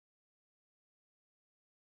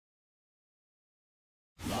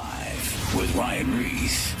with Ryan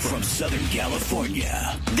Ries from Southern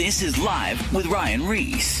California. This is Live with Ryan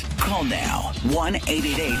Ries. Call now,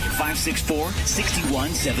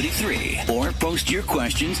 1-888-564-6173. Or post your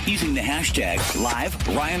questions using the hashtag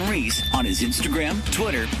 #LiveRyanRies on his Instagram,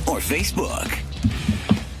 Twitter, or Facebook.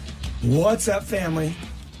 What's up, family?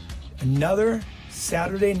 Another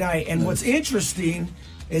Saturday night. And what's interesting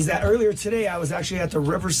is that earlier today I was actually at the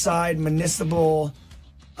Riverside Municipal.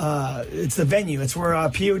 It's the venue. It's where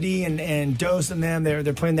POD and Dose and them, they're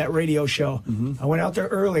playing that radio show. I went out there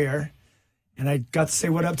earlier, and I got to say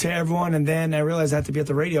what up to everyone, and then I realized I had to be at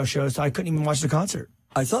the radio show, so I couldn't even watch the concert.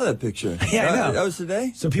 I saw that picture. Yeah, I know. That was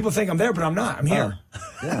today? So people think I'm there, but I'm not. I'm here.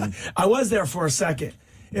 Yeah. I was there for a second.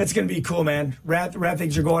 It's going to be cool, man. Rad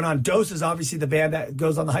things are going on. Dose is obviously the band that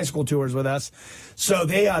goes on the high school tours with us. So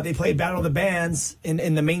they played Battle of the Bands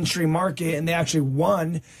in the mainstream market, and they actually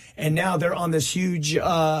won. And now they're on this huge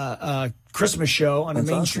Christmas show on a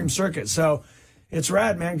mainstream circuit. So it's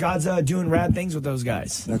rad, man. God's doing rad things with those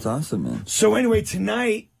guys. That's awesome, man. So anyway,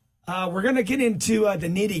 tonight we're going to get into the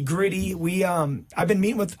nitty-gritty. I've been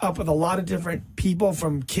meeting up with a lot of different people,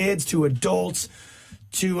 from kids to adults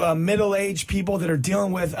to middle-aged people that are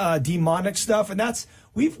dealing with demonic stuff. And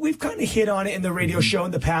we've kind of hit on it in the radio show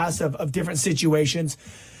in the past of different situations.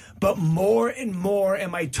 But more and more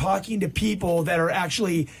am I talking to people that are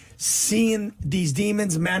actually seeing these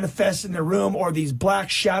demons manifest in the room, or these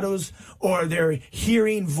black shadows, or they're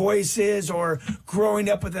hearing voices, or growing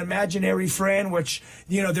up with an imaginary friend, which,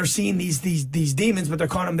 they're seeing these demons, but they're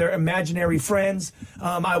calling them their imaginary friends.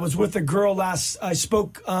 I was with a girl I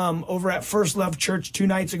spoke over at First Love Church 2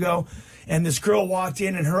 nights ago, and this girl walked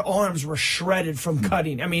in and her arms were shredded from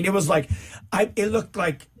cutting. I mean, it was like, it looked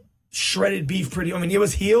like shredded beef it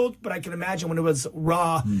was healed, but I can imagine when it was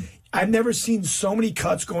raw. I've never seen so many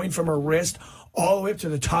cuts going from her wrist all the way up to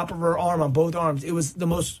the top of her arm on both arms. It was the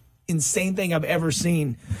most insane thing I've ever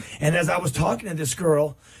seen. And as I was talking to this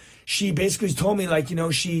girl, she basically told me, like,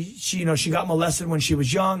 she got molested when she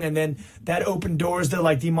was young, and then that opened doors to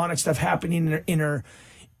like demonic stuff happening in her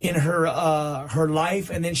life.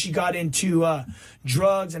 And then she got into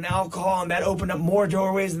drugs and alcohol, and that opened up more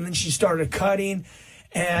doorways, and then she started cutting.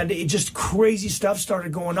 And it just crazy stuff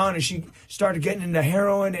started going on, and she started getting into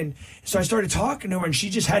heroin. And so I started talking to her, and she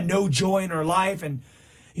just had no joy in her life. And,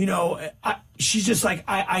 she's just like,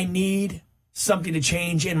 I need something to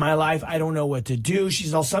change in my life. I don't know what to do.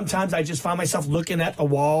 She's all, sometimes I just find myself looking at the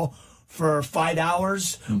wall for 5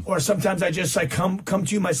 hours, or sometimes I just like come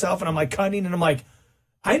to myself, and I'm like cutting, and I'm like,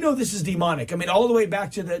 I know this is demonic. I mean, all the way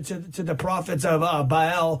back to the prophets of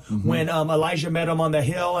Baal, when Elijah met them on the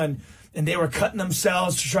hill, and they were cutting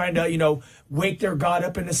themselves, trying to, wake their God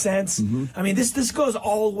up in a sense. I mean, this goes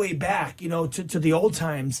all the way back, to the old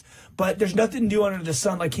times. But there's nothing new under the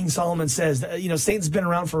sun, like King Solomon says. Satan's been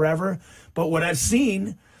around forever. But what I've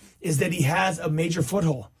seen is that he has a major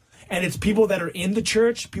foothold. And it's people that are in the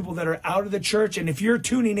church, people that are out of the church. And if you're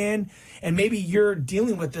tuning in and maybe you're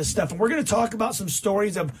dealing with this stuff, and we're going to talk about some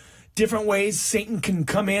stories of different ways Satan can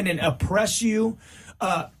come in and oppress you,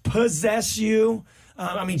 possess you.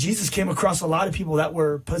 Jesus came across a lot of people that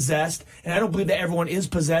were possessed, and I don't believe that everyone is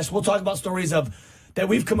possessed. We'll talk about stories that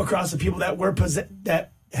we've come across of people that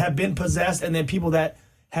that have been possessed, and then people that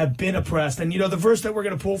have been oppressed. And the verse that we're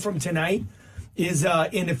going to pull from tonight is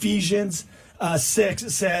in Ephesians 6. It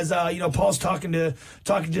says, Paul's talking to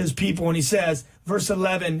his people, and he says, verse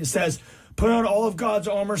 11, it says, "Put on all of God's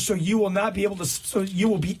armor so you will be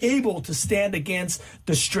able to stand against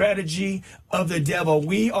the strategy of the devil.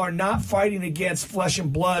 We are not fighting against flesh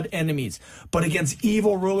and blood enemies, but against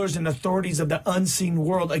evil rulers and authorities of the unseen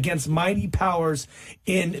world, against mighty powers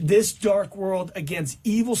in this dark world, against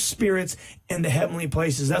evil spirits in the heavenly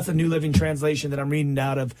places." That's the New Living Translation that I'm reading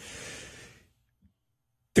out of.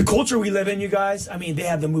 The culture we live in, you guys, they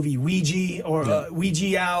have the movie Ouija or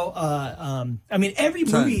Ouija. Every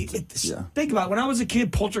movie, think about it. When I was a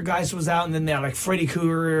kid, Poltergeist was out, and then they had like Freddy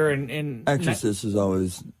Krueger and Exorcist is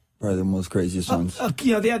always probably the most craziest ones.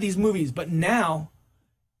 They have these movies, but now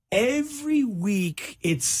every week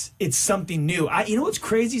it's something new. What's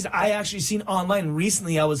crazy is I actually seen online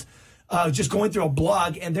recently. I was just going through a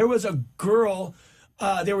blog, and there was a girl.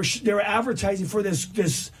 They were advertising for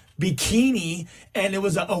this bikini, and it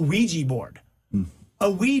was a Ouija board.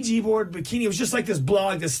 A Ouija board bikini. It was just like this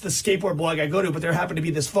blog, the skateboard blog I go to, but there happened to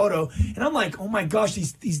be this photo, and I'm like, oh my gosh,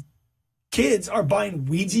 these kids are buying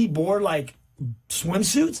Ouija board like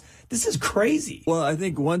swimsuits. This is crazy. Well, I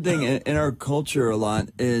think one thing in our culture a lot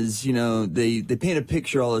is, they paint a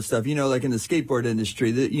picture, all this stuff, like in the skateboard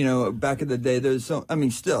industry that, back in the day, there's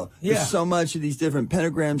there's so much of these different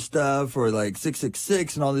pentagram stuff or like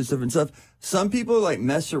 666 and all this different stuff. Some people like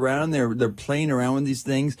mess around. They're playing around with these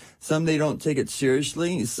things. Some, they don't take it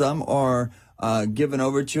seriously. Some are given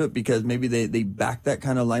over to it because maybe they back that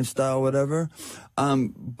kind of lifestyle or whatever.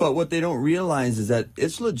 But what they don't realize is that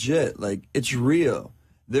it's legit. Like, it's real.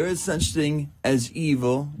 There is such thing as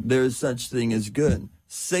evil. There is such thing as good.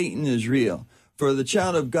 Satan is real. For the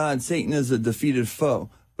child of God, Satan is a defeated foe,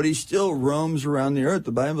 but he still roams around the earth,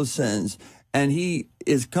 the Bible says, and he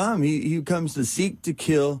comes to seek, to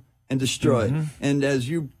kill, and destroy. Mm-hmm. And as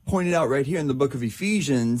you pointed out right here in the book of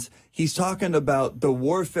Ephesians, he's talking about the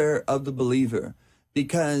warfare of the believer,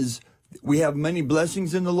 because we have many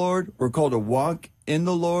blessings in the Lord. We're called to walk in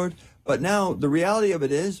the Lord. But now the reality of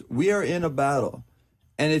it is we are in a battle.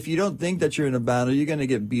 And if you don't think that you're in a battle, you're going to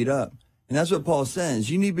get beat up. And that's what Paul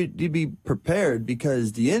says. You need to be prepared,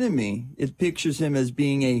 because the enemy, it pictures him as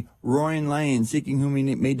being a roaring lion seeking whom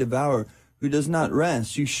he may devour, who does not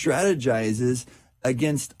rest, who strategizes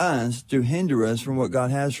against us to hinder us from what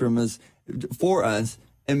God has for us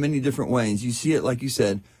in many different ways. You see it, like you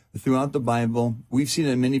said, throughout the Bible. We've seen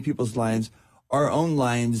it in many people's lives. Our own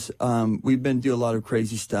lives, we've been through a lot of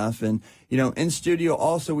crazy stuff. And, in studio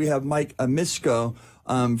also we have Misekow,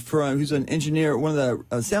 who's an engineer, one of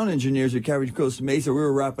the sound engineers at Calvary Coast Mesa. We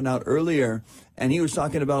were wrapping out earlier, and he was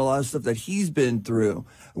talking about a lot of stuff that he's been through,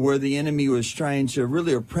 where the enemy was trying to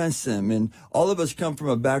really oppress him. And all of us come from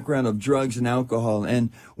a background of drugs and alcohol. And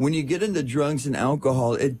when you get into drugs and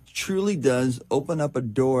alcohol, it truly does open up a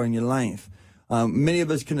door in your life. Many of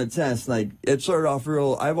us can attest, like, it started off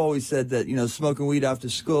real. I've always said that, smoking weed after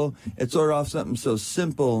school, it started off something so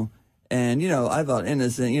simple. And, I thought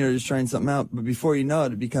innocent, just trying something out. But before you know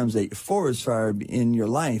it, it becomes a forest fire in your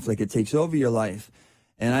life. Like, it takes over your life.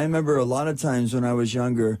 And I remember a lot of times when I was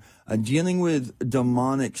younger, dealing with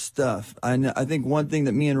demonic stuff. I think one thing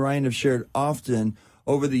that me and Ryan have shared often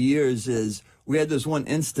over the years is we had this one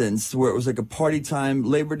instance where it was like a party time,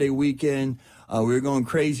 Labor Day weekend. We were going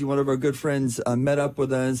crazy. One of our good friends met up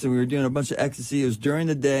with us, and we were doing a bunch of ecstasy. It was during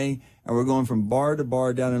the day, and we're going from bar to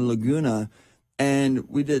bar down in Laguna. And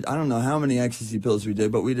we did, I don't know how many ecstasy pills we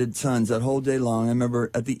did, but we did tons that whole day long. I remember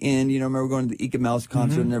at the end, I remember going to the Ika Mouse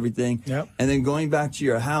concert and everything. Yep. And then going back to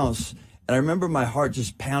your house. And I remember my heart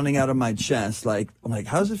just pounding out of my chest. I'm like,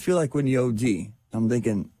 how does it feel like when you OD? I'm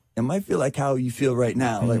thinking, it might feel like how you feel right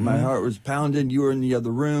now. Like, my heart was pounding. You were in the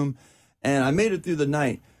other room. And I made it through the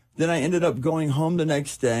night. Then I ended up going home the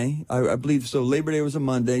next day. I believe so. Labor Day was a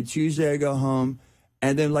Monday. Tuesday, I go home.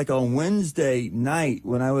 And then, like, on Wednesday night,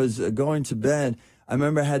 when I was going to bed, I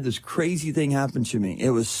remember I had this crazy thing happen to me. It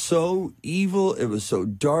was so evil. It was so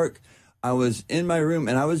dark. I was in my room,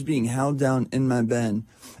 and I was being held down in my bed.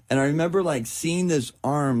 And I remember, like, seeing this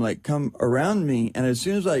arm, like, come around me. And as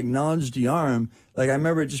soon as I acknowledged the arm, like, I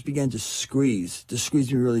remember it just began to squeeze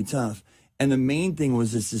me really tough. And the main thing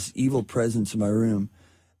was this evil presence in my room.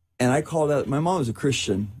 And I called out. My mom was a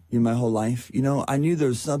Christian my whole life. I knew there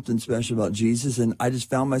was something special about Jesus, and I just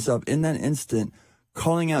found myself in that instant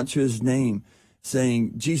calling out to his name,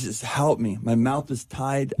 saying, Jesus, help me. My mouth was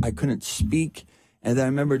tied. I couldn't speak. And then I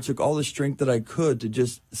remember it took all the strength that I could to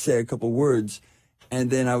just say a couple words. And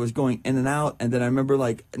then I was going in and out. And then I remember,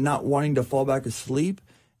 like, not wanting to fall back asleep.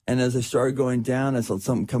 And as I started going down, I saw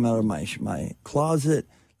something come out of my closet.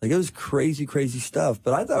 Like, it was crazy, crazy stuff.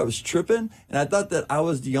 But I thought I was tripping, and I thought that I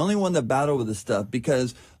was the only one that battled with this stuff.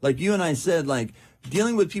 Because, like you and I said, like,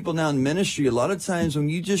 dealing with people now in ministry, a lot of times when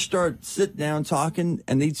you just start sitting down talking,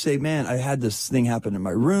 and they'd say, man, I had this thing happen in my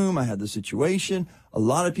room. I had this situation. A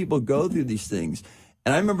lot of people go through these things.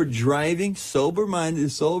 And I remember driving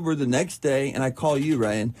sober-minded, sober the next day, and I call you,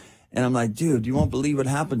 Ryan, and I'm like, dude, you won't believe what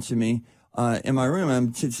happened to me. In my room,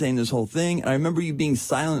 I'm saying this whole thing. And I remember you being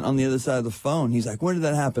silent on the other side of the phone. He's like, when did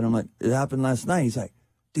that happen? I'm like, it happened last night. He's like,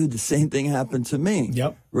 dude, the same thing happened to me.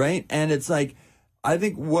 Yep. Right? And it's like, I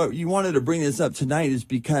think what you wanted to bring this up tonight is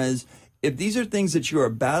because if these are things that you are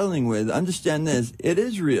battling with, understand this, it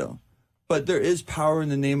is real. But there is power in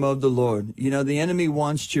the name of the Lord. The enemy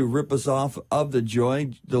wants to rip us off of the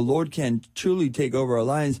joy. The Lord can truly take over our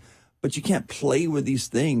lives, but you can't play with these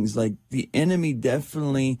things. Like, the enemy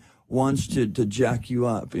definitely wants to jack you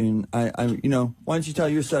up. And why don't you tell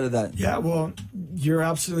your side of that? Yeah, well, you're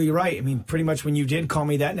absolutely right. I mean, pretty much when you did call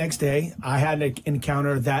me that next day, I had an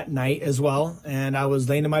encounter that night as well. And I was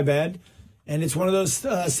laying in my bed, and it's one of those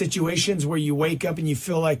situations where you wake up and you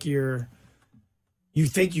feel like you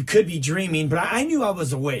think you could be dreaming, but I knew I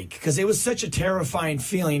was awake because it was such a terrifying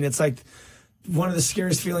feeling. It's like one of the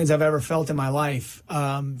scariest feelings I've ever felt in my life.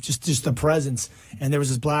 Just the presence. And there was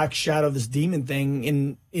this black shadow, this demon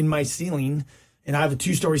thing in my ceiling. And I have a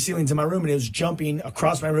 2-story ceilings in my room, and it was jumping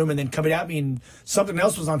across my room and then coming at me, and something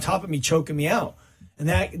else was on top of me, choking me out. And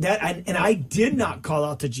I did not call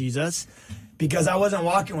out to Jesus because I wasn't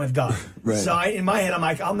walking with God. Right. So in my head, I'm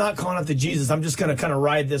like, I'm not calling out to Jesus. I'm just going to kind of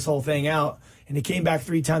ride this whole thing out. And it came back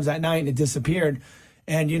 3 times that night, and it disappeared.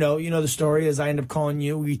 And you know the story is I ended up calling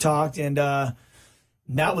you. We talked, and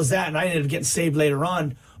that was that. And I ended up getting saved later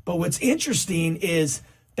on. But what's interesting is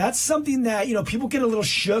that's something that, people get a little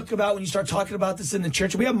shook about when you start talking about this in the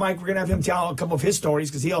church. We have Mike. We're going to have him tell a couple of his stories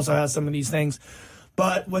because he also has some of these things.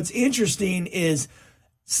 But what's interesting is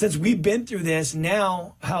since we've been through this,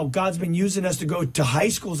 now how God's been using us to go to high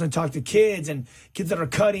schools and talk to kids that are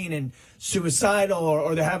cutting and suicidal,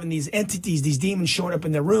 or they're having these entities, these demons showing up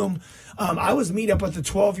in their room. I was meeting up with a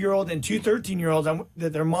 12-year-old and 2 13-year-olds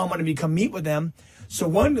that their mom wanted me to come meet with them. So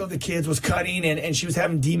one of the kids was cutting, and she was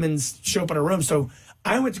having demons show up in her room. So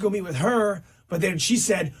I went to go meet with her, but then she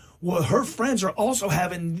said, well, her friends are also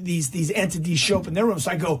having these entities show up in their room.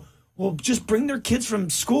 So I go, well, just bring their kids from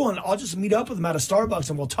school, and I'll just meet up with them at a Starbucks,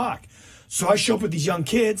 and we'll talk. So I show up with these young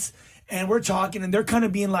kids, and we're talking, and they're kind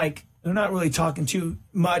of being like, they're not really talking too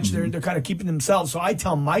much. Mm-hmm. They're kind of keeping themselves. So I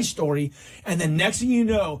tell my story, and then next thing you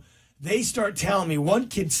know, they start telling me. One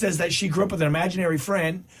kid says that she grew up with an imaginary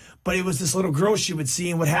friend, but it was this little girl she would see.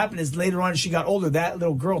 And what happened is later on as she got older, that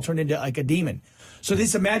little girl turned into like a demon. So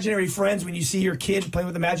these imaginary friends, when you see your kid playing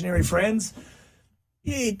with imaginary friends,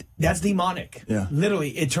 that's demonic. Yeah. Literally,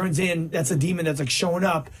 it turns in, that's a demon that's like showing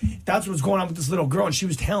up. That's what's going on with this little girl. And she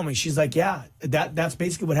was telling me, she's like, yeah, that's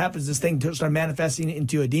basically what happens. This thing started manifesting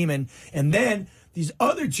into a demon. And then these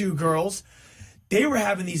other 2 girls, they were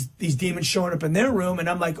having these demons showing up in their room. And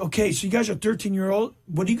I'm like, okay, so you guys are 13-year-old.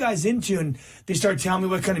 What are you guys into? And they start telling me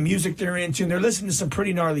what kind of music they're into. And they're listening to some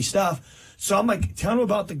pretty gnarly stuff. So I'm like, tell them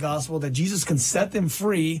about the gospel, that Jesus can set them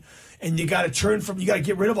free. And you got to you got to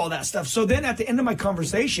get rid of all that stuff. So then at the end of my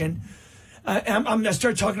conversation, I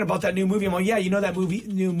start talking about that new movie. I'm like, yeah, that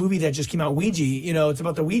new movie that just came out, Ouija. It's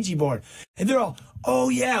about the Ouija board. And they're all, oh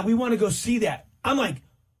yeah, we want to go see that. I'm like,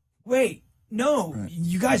 wait, no, right.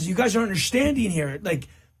 You guys aren't understanding here. Like,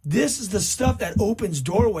 this is the stuff that opens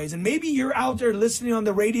doorways. And maybe you're out there listening on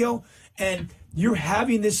the radio and you're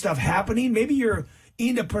having this stuff happening. Maybe you're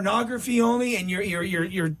into pornography only, and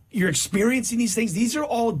you're experiencing these things. These are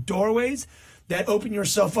all doorways that open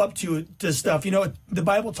yourself up to stuff. The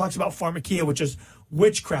Bible talks about pharmakia, which is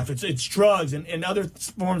witchcraft. It's drugs and other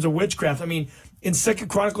forms of witchcraft. I mean, in 2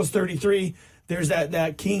 Chronicles 33, there's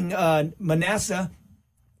that king Manasseh.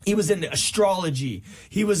 He was into astrology.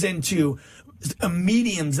 He was into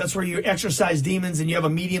mediums. That's where you exorcise demons, and you have a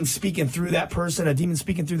medium speaking through that person, a demon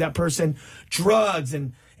speaking through that person. Drugs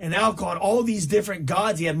and alcohol and all these different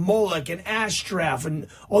gods. He had Moloch and Ashtoreth and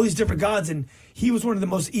all these different gods, and he was one of the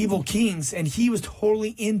most evil kings, and he was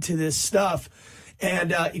totally into this stuff.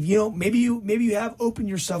 And maybe you have opened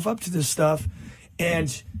yourself up to this stuff,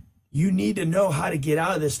 and you need to know how to get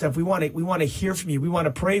out of this stuff. We want to hear from you. We want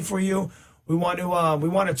to pray for you. We want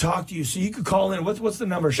to talk to you. So you could call in. What's the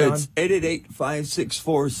number, Sean? It's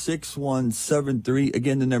 888-564-6173.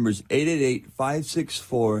 Again, the number is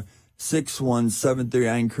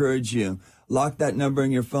 888-564-6173. I encourage you, lock that number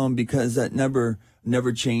in your phone because that number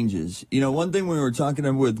never changes. One thing we were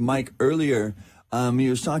talking with Mike earlier, he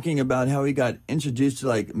was talking about how he got introduced to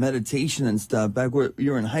like meditation and stuff back where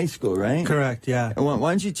you were in high school, right? Correct, yeah. And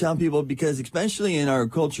why don't you tell people, because especially in our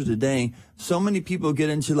culture today, so many people get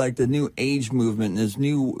into like the new age movement, this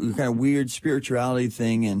new kind of weird spirituality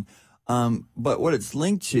thing, and but what it's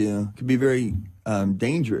linked to could be very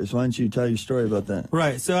dangerous. Why don't you tell your story about that?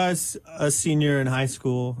 Right. So I was a senior in high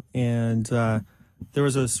school, and there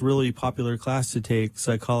was this really popular class to take,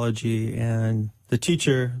 psychology, and the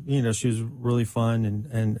teacher, she was really fun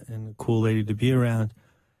and a cool lady to be around.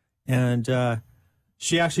 And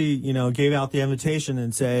she actually, gave out the invitation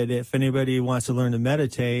and said, if anybody wants to learn to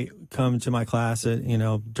meditate, come to my class at,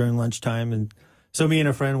 during lunchtime. And so me and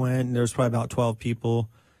a friend went, and there was probably about 12 people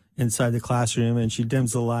inside the classroom, and she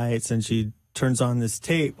dims the lights and she turns on this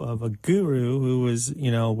tape of a guru who was,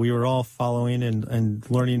 we were all following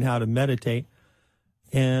and learning how to meditate.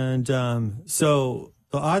 And so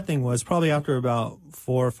the odd thing was, probably after about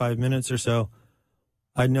 4 or 5 minutes or so,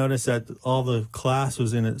 I noticed that all the class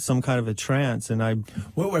was in some kind of a trance, and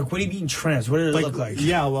What do you mean trance? What did it look like?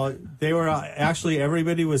 Yeah, well, they were actually,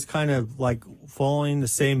 everybody was kind of like following the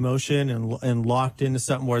same motion and locked into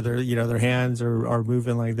something where their hands are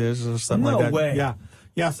moving like this or something like that. No way.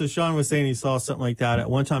 Yeah. So Sean was saying he saw something like that at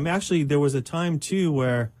one time. Actually, there was a time too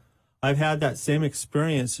where I've had that same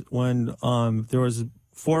experience when there was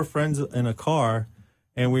 4 friends in a car,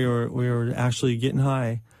 and we were actually getting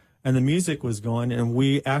high, and the music was going, and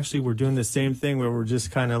we actually were doing the same thing where we're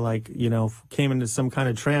just kind of like, came into some kind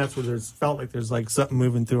of trance where felt like there's like something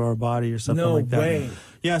moving through our body or something like that. No way.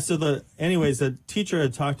 Yeah. So the teacher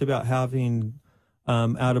had talked about having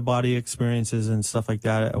out of body experiences and stuff like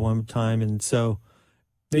that at one time, and so.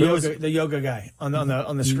 The yoga guy on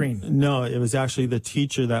the screen. No, it was actually the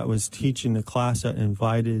teacher that was teaching the class that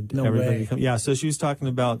invited everybody to come. Yeah, so she was talking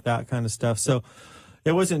about that kind of stuff. So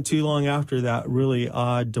it wasn't too long after that really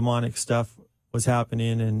odd demonic stuff was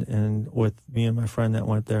happening and with me and my friend that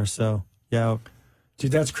went there. So, yeah.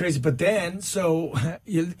 Dude, that's crazy. But then, so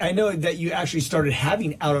I know that you actually started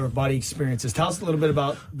having out-of-body experiences. Tell us a little bit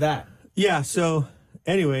about that. Yeah, so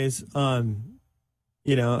anyways,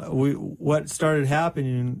 what started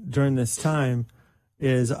happening during this time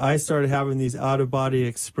is I started having these out-of-body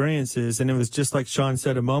experiences, and it was just like Sean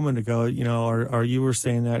said a moment ago, or you were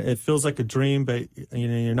saying that it feels like a dream, but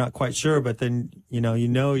you're not quite sure, but then you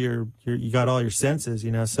got all your senses,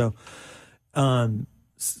 so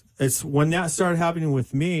it's when that started happening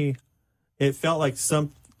with me, it felt like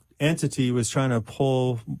some entity was trying to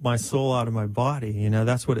pull my soul out of my body.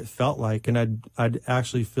 That's what it felt like. And I'd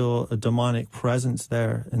actually feel a demonic presence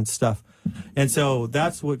there and stuff. And so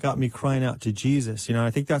that's what got me crying out to Jesus.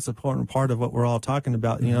 I think that's an important part of what we're all talking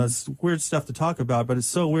about. It's weird stuff to talk about, but it's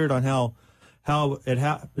so weird on how it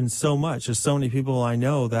happens so much. There's so many people I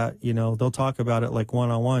know that, they'll talk about it like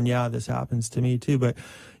one-on-one. Yeah, this happens to me too. But,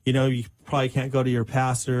 you probably can't go to your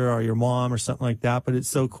pastor or your mom or something like that. But it's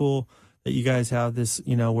so cool that you guys have this,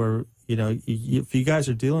 where, if you guys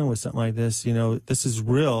are dealing with something like this, this is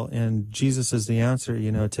real, and Jesus is the answer,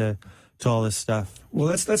 to all this stuff. Well,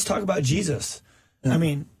 let's talk about Jesus. Yeah. I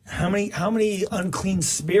mean, how many unclean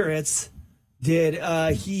spirits did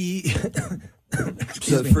he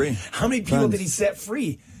set free? How many people did he set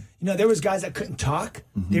free? There was guys that couldn't talk;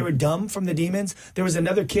 they were dumb from the demons. There was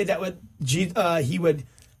another kid that he would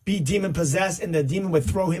be demon possessed, and the demon would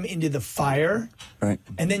throw him into the fire. Right.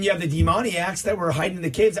 And then you have the demoniacs that were hiding in the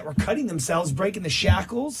caves, that were cutting themselves, breaking the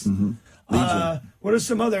shackles. What are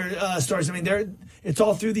some other stories? I mean, it's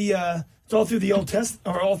all through the Old Testament,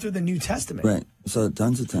 or all through the New Testament. Right. So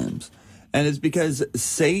tons of times, and it's because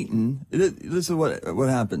Satan. This is what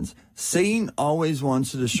happens. Satan always wants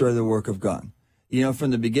to destroy the work of God. From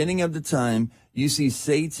the beginning of the time, you see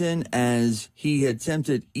Satan as he had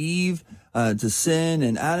tempted Eve to sin,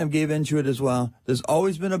 and Adam gave into it as well. There's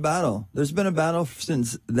always been a battle. There's been a battle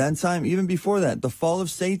since that time, even before that. The fall of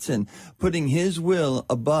Satan, putting his will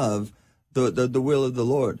above the will of the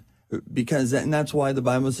Lord. And that's why the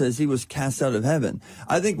Bible says he was cast out of heaven.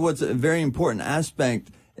 I think what's a very important aspect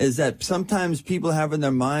is that sometimes people have in their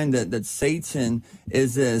mind that Satan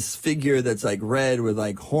is this figure that's like red with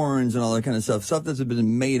like horns and all that kind of stuff that's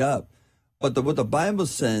been made up. But what the Bible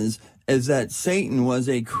says is that Satan was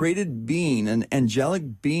a created being, an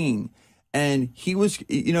angelic being. And he was,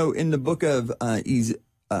 in the book of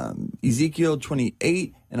Ezekiel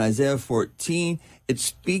 28 and Isaiah 14, it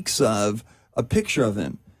speaks of a picture of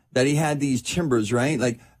him, that he had these timbers, right?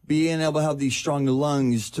 Like being able to have these strong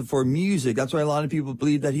lungs for music. That's why a lot of people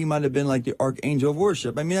believe that he might have been like the archangel of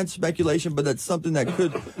worship. I mean, that's speculation, but that's something that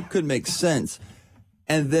could make sense.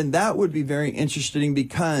 And then that would be very interesting,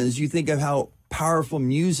 because you think of how powerful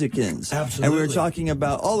music is. Absolutely. And we were talking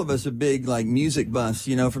about, all of us are big like music buffs,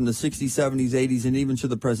 from the 60s, 70s, 80s, and even to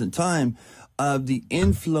the present time, of the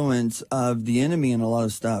influence of the enemy and a lot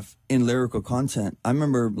of stuff in lyrical content. I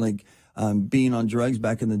remember being on drugs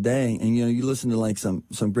back in the day, and you listen to like some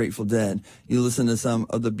Grateful Dead, you listen to some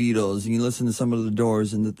of the Beatles, and you listen to some of the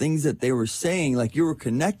Doors, and the things that they were saying, like you were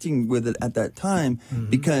connecting with it at that time,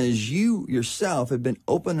 because you yourself had been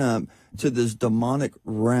opened up to this demonic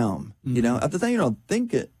realm. At the time you don't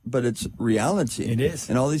think it, but it's reality. It is.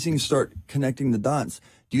 And all these things start connecting the dots.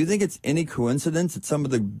 Do you think it's any coincidence that some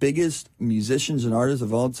of the biggest musicians and artists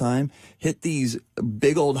of all time hit these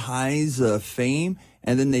big old highs of fame,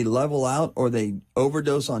 and then they level out, or they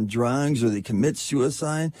overdose on drugs, or they commit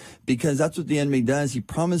suicide? Because that's what the enemy does. He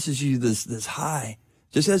promises you this high,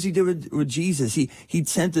 just as he did with Jesus. He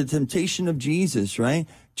tempted the temptation of Jesus, right?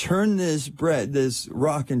 Turn this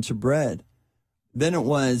rock into bread. Then it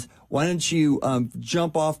was, why don't you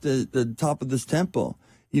jump off the top of this temple,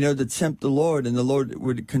 to tempt the Lord, and the Lord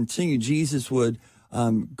would continue. Jesus would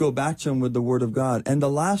go back to him with the word of God. And the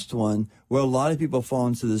last one, where a lot of people fall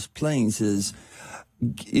into this place, is,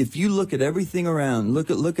 if you look at everything around,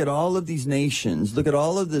 look at all of these nations, look at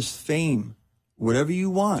all of this fame, whatever you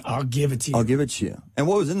want, I'll give it to you. I'll give it to you. And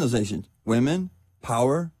what was in those nations? Women,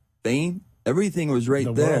 power, fame, Everything was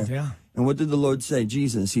right there. World, yeah. And what did the Lord say?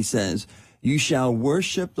 Jesus, he says, you shall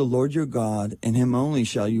worship the Lord your God, and him only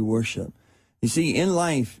shall you worship. You see, in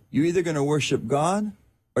life, you're either going to worship God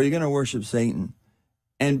or you're going to worship Satan.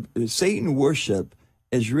 And Satan worship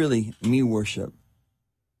is really me worship.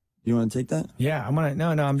 You want to take that? Yeah,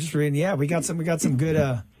 I'm just reading. Yeah, we got some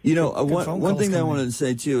good. You know, one thing that I wanted to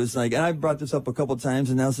say too is like, and I brought this up a couple times,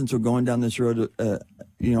 and now since we're going down this road,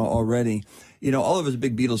 already, all of us are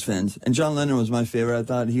big Beatles fans, and John Lennon was my favorite. I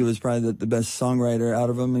thought he was probably the best songwriter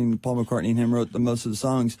out of them. I mean, Paul McCartney and him wrote the most of the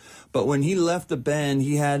songs. But when he left the band,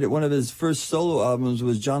 he had one of his first solo albums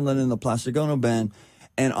was John Lennon and the Plastic Ono Band,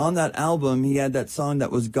 and on that album he had that song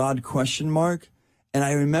that was God ? And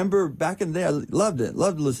I remember back in the day, I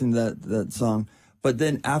loved listening to that song. But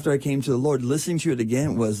then after I came to the Lord, listening to it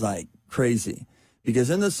again was like crazy. Because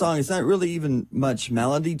in the song, it's not really even much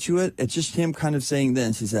melody to it. It's just him kind of saying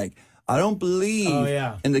this. He's like, I don't believe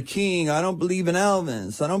in the King. I don't believe in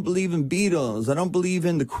Elvis. I don't believe in Beatles. I don't believe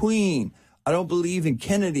in the Queen. I don't believe in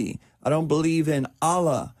Kennedy. I don't believe in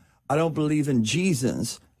Allah. I don't believe in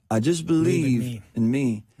Jesus. I just believe in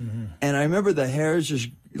me. Mm-hmm. And I remember the hairs just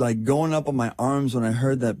like going up on my arms when I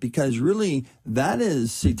heard that, because really that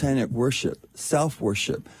is satanic worship,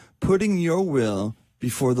 self-worship, putting your will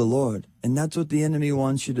before the Lord. And that's what the enemy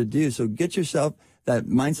wants you to do. So get yourself that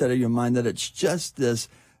mindset of your mind that it's just this,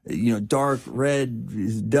 dark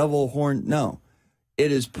red devil horn. No,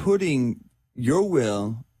 it is putting your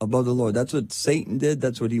will above the Lord. That's what Satan did.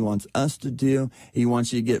 That's what he wants us to do. He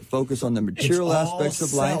wants you to get focused on the material aspects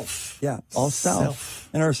of life. Yeah, all self.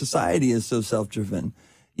 And our society is so self-driven.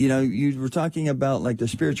 You were talking about like the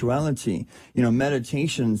spirituality,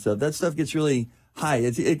 meditation and stuff. That stuff gets really high.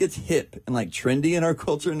 It gets hip and like trendy in our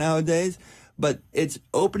culture nowadays. But it's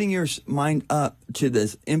opening your mind up to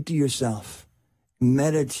this. Empty yourself.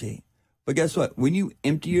 Meditate. But guess what? When you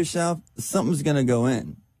empty yourself, something's going to go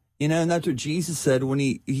in. And that's what Jesus said when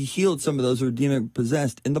he healed some of those who were demon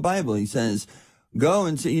possessed in the Bible. He says, go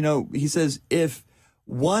and he says, if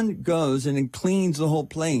one goes and cleans the whole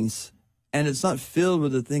place, and it's not filled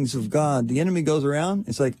with the things of God, the enemy goes around.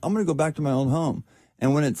 It's like, I'm going to go back to my own home.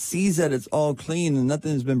 And when it sees that it's all clean and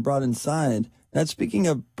nothing has been brought inside, that's speaking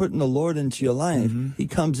of putting the Lord into your life. Mm-hmm. He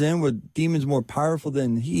comes in with demons more powerful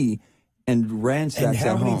than he and ransacks that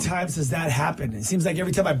home. And how many times has that happened? It seems like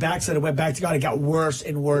every time I backslid and went back to God, it got worse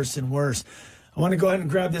and worse and worse. I want to go ahead and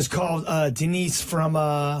grab this call. Denise from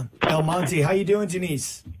El Monte. How you doing,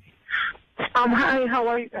 Denise? Hi, how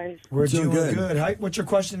are you guys? We're doing good. Hi, what's your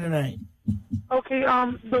question tonight? Okay,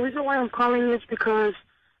 the reason why I'm calling is because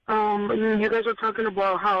you guys are talking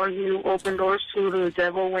about how you open doors to the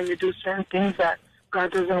devil when you do certain things that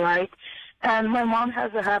God doesn't like. And my mom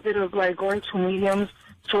has a habit of like going to mediums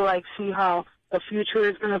to like see how the future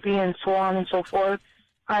is going to be and so on and so forth.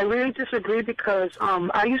 I really disagree because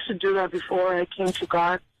I used to do that before I came to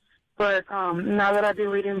God. But now that I've been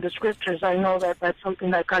reading the scriptures, I know that that's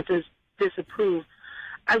something that God does disapprove.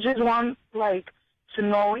 I just want to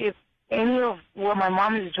know if any of what my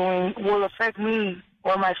mom is doing will affect me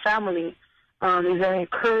or my family. Is there any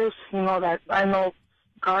curse, that I know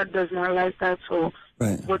God does not like that, so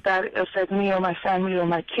would that affect me or my family or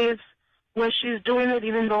my kids when she's doing it,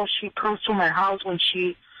 even though she comes to my house when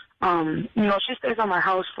she, she stays at my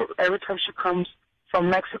house for every time she comes from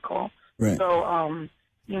Mexico. Right. So, I'm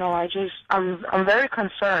very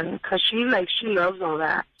concerned because she loves all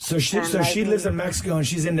that. So she lives in Mexico and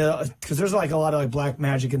she's into, because there's like a lot of like black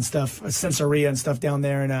magic and stuff, sensoria and stuff down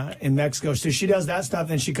there in Mexico. So she does that stuff,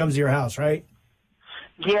 then she comes to your house, right?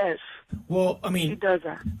 Yes. Well, I mean, she does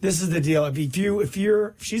that. This is the deal.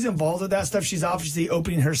 If she's involved with that stuff, she's obviously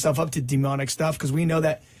opening herself up to demonic stuff, because we know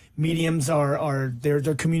that mediums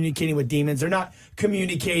they're communicating with demons. They're not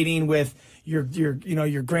communicating with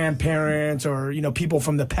your grandparents or people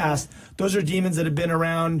from the past. Those are demons that have been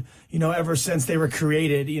around ever since they were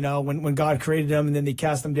created. When God created them, and then they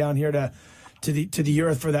cast them down here to the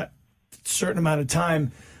earth for that certain amount of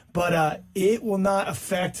time. But it will not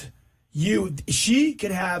affect you. She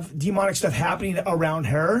could have demonic stuff happening around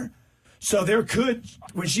her. So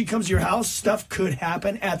when she comes to your house, stuff could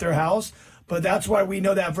happen at their house. But that's why we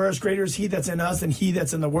know that verse, greater is he that's in us than he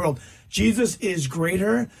that's in the world. Jesus is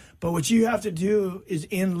greater, but what you have to do is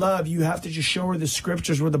in love, you have to just show her the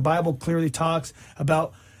scriptures where the Bible clearly talks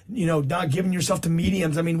about, not giving yourself to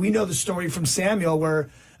mediums. I mean, we know the story from Samuel where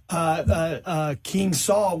King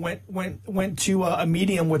Saul went to a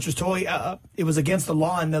medium, which was totally it was against the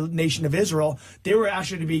law in the nation of Israel. They were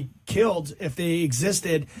actually to be killed if they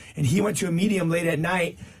existed, and he went to a medium late at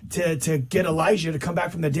night to get Elijah to come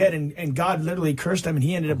back from the dead, and God literally cursed him, and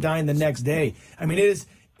he ended up dying the next day. I mean, it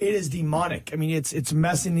it is demonic. I mean, it's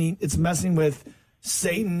messing with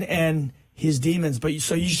Satan and his demons. But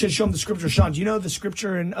so you should show him the scripture, Sean. Do you know the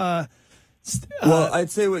scripture in? Well, I'd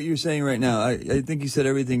say what you're saying right now. I think you said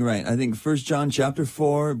everything right. I think 1 John chapter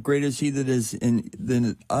 4, greater is he that is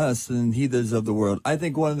than us than he that is of the world. I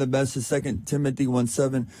think one of the best is 2 Timothy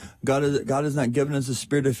 1:7. God has not given us a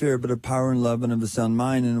spirit of fear, but of power and love and of a sound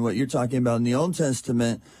mind. And what you're talking about in the Old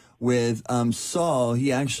Testament with Saul,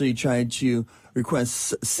 he actually tried to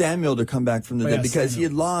request Samuel to come back from the dead because he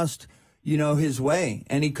had lost, his way,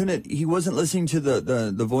 and he wasn't listening to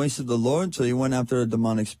the voice of the Lord, so he went after a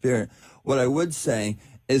demonic spirit. What I would say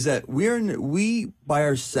is that we by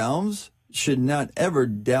ourselves should not ever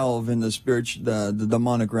delve in the the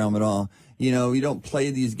demonic realm at all. We don't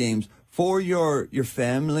play these games for your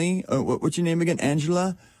family. What's your name again,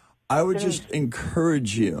 Angela? I would just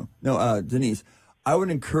encourage you. No, Denise. I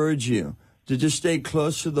would encourage you to just stay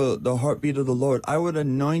close to the heartbeat of the Lord. I would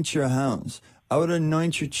anoint your house. I would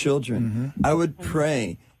anoint your children. I would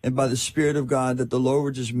pray, and by the Spirit of God, that the Lord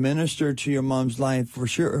would just minister to your mom's life, for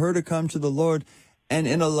her to come to the Lord, and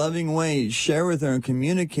in a loving way, share with her and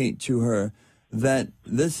communicate to her that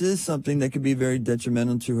this is something that could be very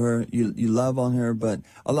detrimental to her. You love on her, but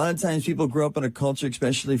a lot of times people grow up in a culture,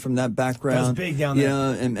 especially from that background. That's big down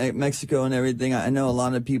there. In Mexico and everything. I know a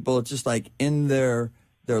lot of people, it's just like in their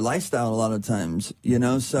lifestyle a lot of times,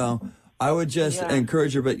 so I would just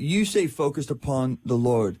encourage her, but you stay focused upon the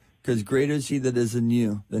Lord, because greater is he that is in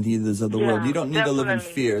you than he that is of the world. You don't need to live in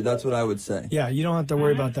fear. That's what I would say. Yeah, you don't have to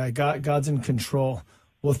worry about that. God's in control.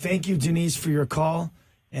 Well, thank you, Denise, for your call.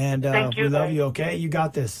 And we love you, okay? You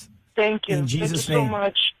got this. Thank you. In Jesus' Thank you name. so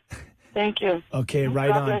much. Thank you. Okay,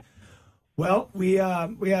 right on. Well, we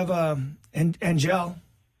have Angel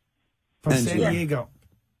from San Diego.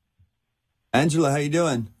 Angela, how you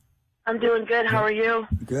doing? I'm doing good. How are you?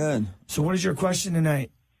 Good. So what is your question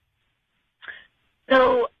tonight?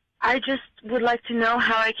 So I just would like to know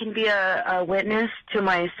how I can be a witness to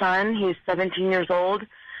my son. He's 17 years old.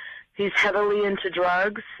 He's heavily into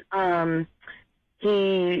drugs.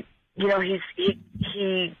 He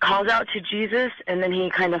calls out to Jesus, and then he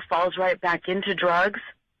kind of falls right back into drugs.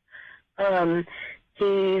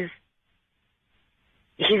 He's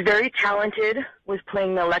very talented with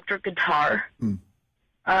playing the electric guitar.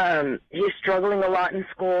 He's struggling a lot in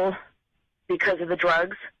school because of the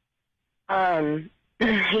drugs.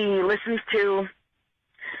 He listens to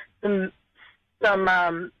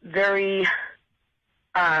some very,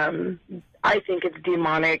 I think it's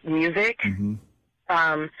demonic music.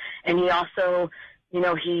 And he also,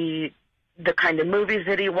 the kind of movies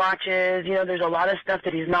that he watches, there's a lot of stuff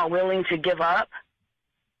that he's not willing to give up.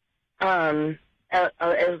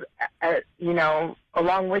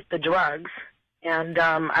 Along with the drugs. And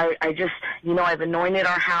I just, I've anointed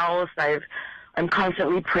our house. I'm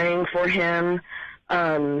constantly praying for him.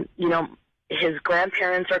 His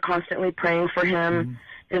grandparents are constantly praying for him.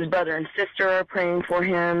 His brother and sister are praying for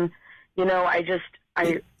him.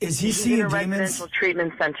 Is he seeing in a demons? residential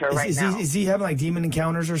treatment center right now. Is he having like demon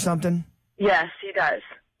encounters or something? Yes, he does.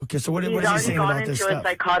 Okay, so what is he saying about this stuff? He's already gone into a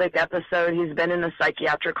psychotic episode. He's been in a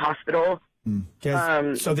psychiatric hospital.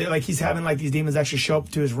 So he's having like these demons actually show up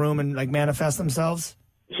to his room and like manifest themselves?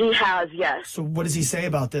 He has, yes. So what does he say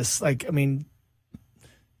about this? Like, I mean,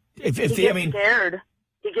 he gets scared.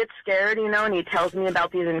 He gets scared, and he tells me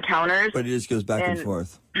about these encounters. But he just goes back and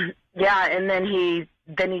forth. Yeah, and then he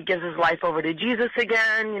gives his life over to Jesus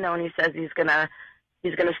again, and he says he's gonna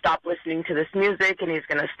stop listening to this music, and he's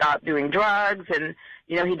gonna stop doing drugs, and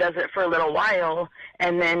he does it for a little while,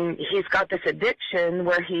 and then he's got this addiction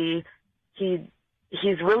where he's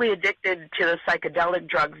really addicted to the psychedelic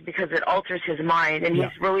drugs because it alters his mind, and he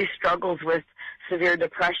really struggles with severe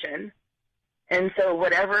depression. And so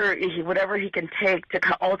whatever he can take to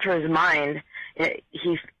alter his mind, I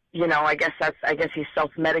guess he's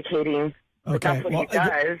self-medicating. But that's what he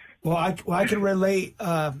does. I can relate.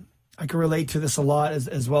 I can relate to this a lot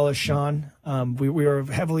as well as Sean. We were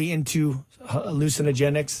heavily into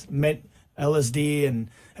hallucinogenics, LSD and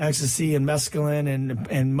ecstasy and mescaline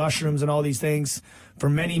and mushrooms and all these things for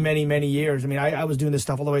many, many, many years. I mean, I was doing this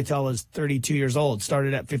stuff all the way till I was 32 years old,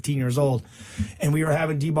 started at 15 years old, and we were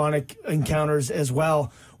having demonic encounters as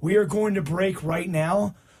well. We are going to break right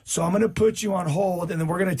now, so I'm going to put you on hold, and then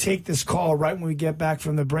we're going to take this call right when we get back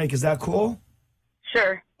from the break. Is that cool?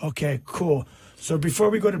 Sure. Okay, cool. So before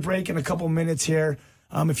we go to break in a couple minutes here,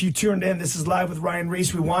 if you tuned in, this is Live with Ryan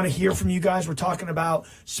Ries. We want to hear from you guys. We're talking about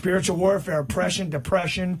spiritual warfare, oppression,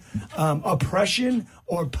 depression, oppression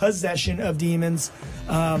or possession of demons.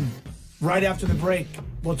 Right after the break,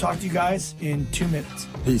 we'll talk to you guys in 2 minutes.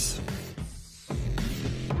 Peace.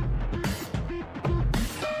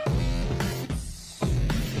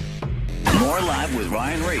 with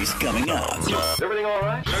Ryan Ries coming up. Is everything all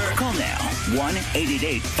right? Call now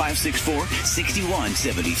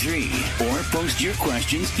 1-888-564-6173 or post your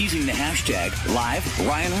questions using the hashtag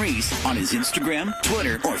 #LiveRyanReese on his Instagram,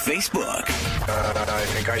 Twitter, or Facebook. I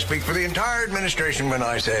think I speak for the entire administration when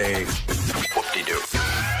I say whoop-de-doo.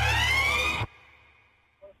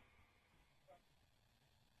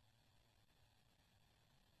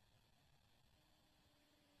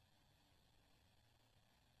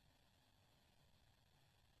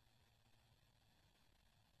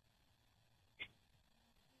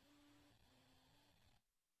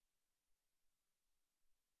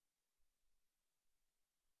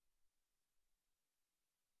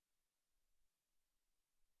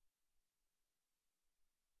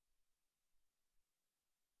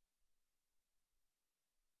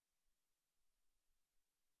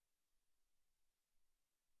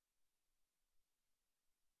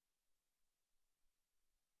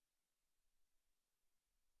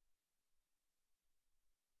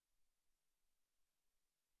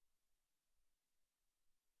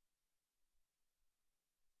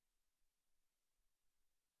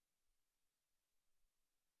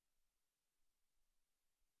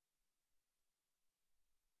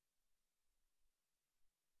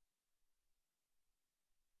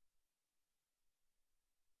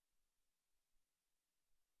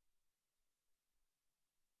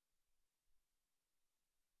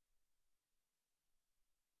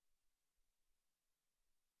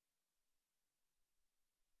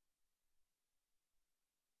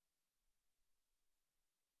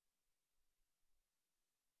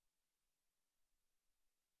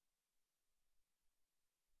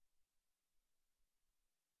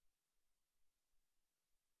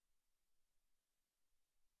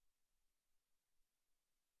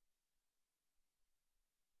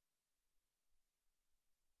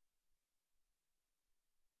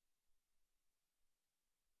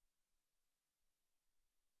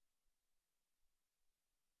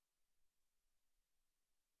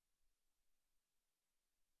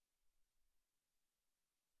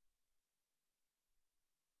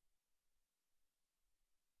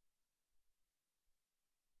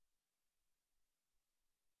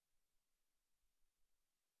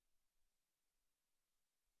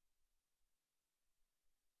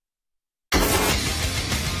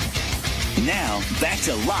 Now, back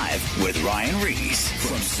to Live with Ryan Ries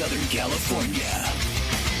from Southern California.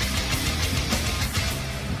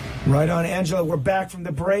 Right on, Angela. We're back from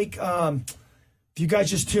the break. If you guys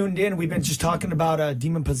just tuned in, we've been just talking about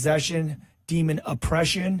demon possession, demon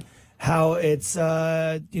oppression, how it's,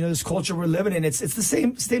 this culture we're living in. It's the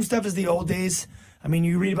same stuff as the old days. I mean,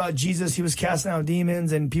 you read about Jesus, he was casting out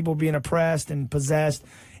demons and people being oppressed and possessed.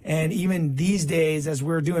 And even these days, as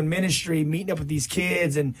we're doing ministry, meeting up with these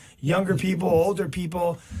kids and younger people, older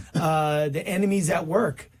people, the enemy's at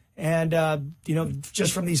work. And,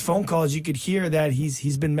 just from these phone calls, you could hear that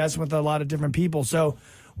he's been messing with a lot of different people. So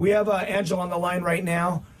we have Angela on the line right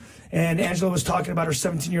now. And Angela was talking about her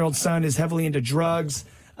 17-year-old son is heavily into drugs.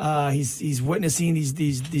 He's witnessing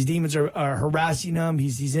these demons are harassing him.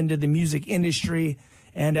 He's into the music industry.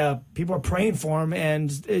 And people are praying for him,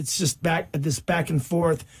 and it's just back and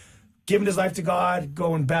forth, giving his life to God,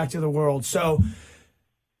 going back to the world. So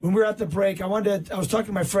when we were at the break, I was talking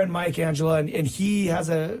to my friend Mike, Angela, and he has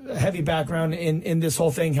a heavy background in this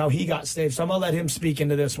whole thing, how he got saved. So I'm going to let him speak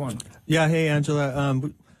into this one. Yeah, hey, Angela.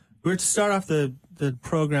 We're to start off the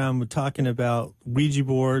program with talking about Ouija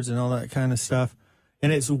boards and all that kind of stuff.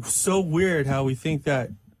 And it's so weird how we think that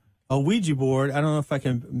a Ouija board, I don't know if I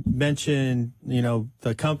can mention,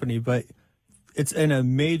 the company, but it's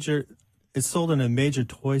sold in a major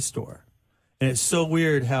toy store. And it's so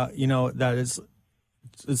weird how, that it's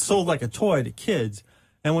sold like a toy to kids.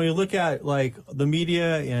 And when you look at like the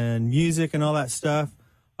media and music and all that stuff,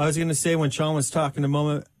 I was going to say when Sean was talking a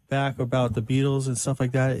moment back about the Beatles and stuff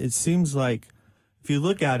like that, it seems like if you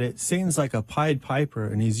look at it, Satan's like a Pied Piper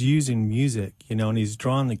and he's using music, and he's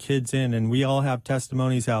drawing the kids in. And we all have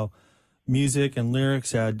testimonies how music and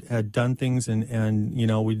lyrics had done things and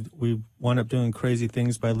we wound up doing crazy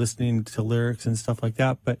things by listening to lyrics and stuff like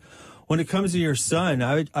that. But when it comes to your son,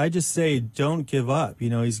 I just say don't give up.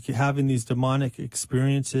 He's having these demonic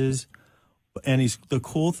experiences, and the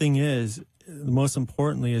cool thing is, most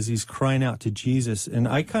importantly, is he's crying out to Jesus. And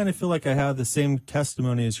I kind of feel like I have the same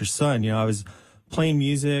testimony as your son. I was playing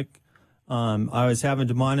music, I was having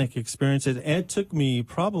demonic experiences, and it took me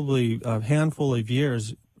probably a handful of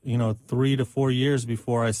years, 3 to 4 years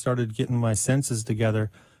before I started getting my senses together,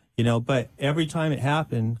 but every time it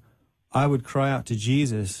happened, I would cry out to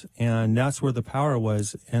Jesus, and that's where the power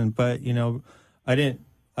was. But I didn't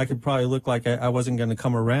I could probably look like I wasn't going to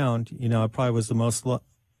come around. You know, I probably was the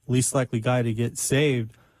least likely guy to get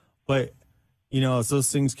saved. But, you know, as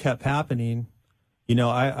those things kept happening, you know,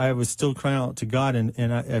 I was still crying out to God,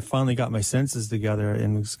 and I finally got my senses together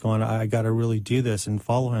and was going, I got to really do this and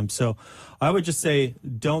follow him. So I would just say,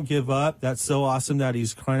 don't give up. That's so awesome that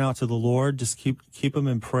he's crying out to the Lord. Just keep him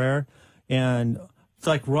in prayer. And it's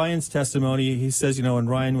like Ryan's testimony. He says, you know, when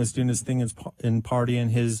Ryan was doing his thing in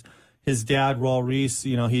partying, his dad, Ries,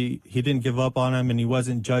 you know, he didn't give up on him, and he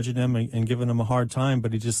wasn't judging him and giving him a hard time,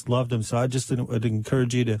 but he just loved him. So I just would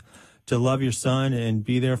encourage you to love your son and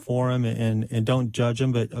be there for him, and don't judge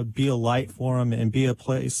him, but be a light for him and be a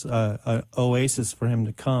place, an oasis for him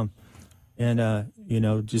to come. And, you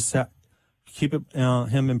know, just keep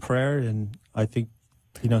him in prayer, and I think,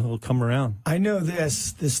 you know, he'll come around. I know the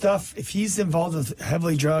stuff, if he's involved with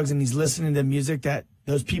heavily drugs and he's listening to music, that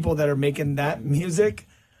those people that are making that music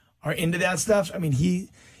are into that stuff, I mean,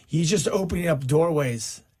 he's just opening up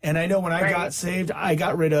doorways. And I know when I got saved, I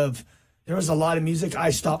got rid of, there was a lot of music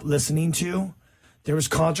I stopped listening to. There was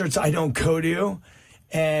concerts I don't go to,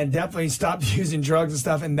 and definitely stopped using drugs and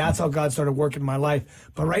stuff. And that's how God started working in my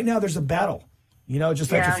life. But right now there's a battle, you know,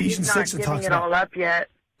 just like Ephesians 6 it talks about. He's not giving it all up yet.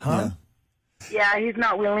 Huh? Yeah, he's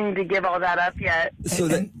not willing to give all that up yet. So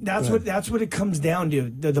that's what it comes down to.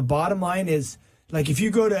 The bottom line is, like, if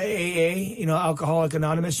you go to AA, you know, Alcoholic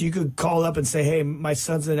Anonymous, you could call up and say, hey, my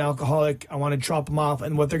son's an alcoholic. I want to drop him off.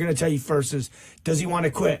 And what they're going to tell you first is, does he want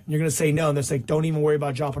to quit? And you're going to say no. And they're like, don't even worry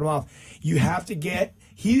about dropping him off. He has to get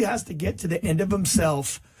to the end of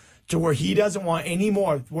himself to where he doesn't want any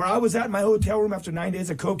more. Where I was at in my hotel room after 9 days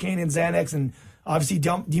of cocaine and Xanax and obviously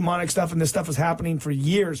demonic stuff, and this stuff was happening for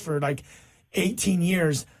years, for like 18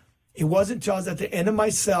 years. It wasn't until I was at the end of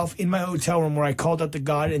myself in my hotel room where I called out to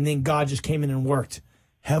God, and then God just came in and worked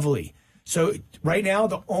heavily. So right now,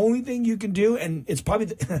 the only thing you can do, and it's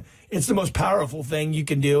probably it's the most powerful thing you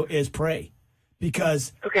can do, is pray,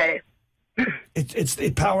 because it's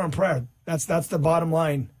power in prayer. That's the bottom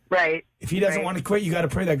line. Right. If he doesn't want to quit, you got to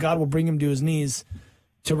pray that God will bring him to his knees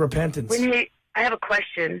to repentance. I have a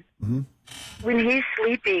question. Mm-hmm. When he's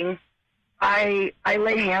sleeping, I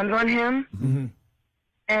lay hands on him. Mm-hmm.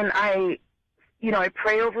 And I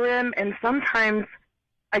pray over him, and sometimes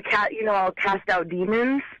I'll cast out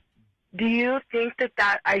demons. Do you think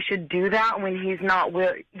that I should do that when he's not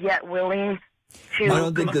yet willing to? I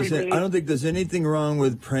don't think there's anything wrong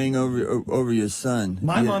with praying over your son.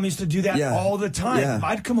 My mom used to do that all the time. Yeah.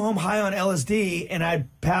 I'd come home high on LSD and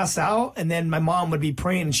I'd pass out, and then my mom would be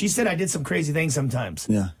praying, and she said I did some crazy things sometimes.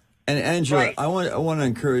 Yeah. And Angela, I want to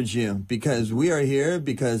encourage you, because we are here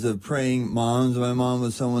because of praying moms. My mom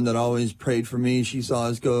was someone that always prayed for me. She saw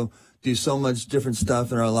us go do so much different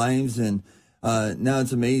stuff in our lives, and now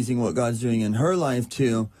it's amazing what God's doing in her life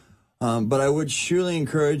too. But I would surely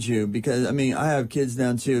encourage you, because I mean, I have kids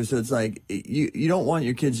now too, so it's like you don't want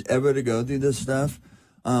your kids ever to go through this stuff.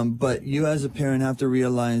 But you as a parent have to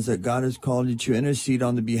realize that God has called you to intercede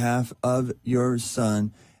on the behalf of your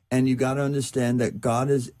son. And you got to understand that God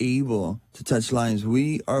is able to touch lives.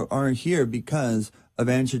 We are here because of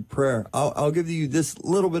answered prayer. I'll give you this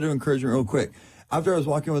little bit of encouragement real quick. After I was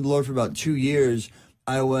walking with the Lord for about 2 years,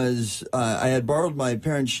 I had borrowed my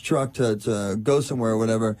parents' truck to go somewhere or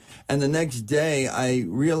whatever. And the next day I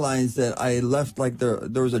realized that I left, like, there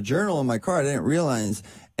was a journal in my car I didn't realize.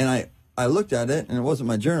 And I looked at it, and it wasn't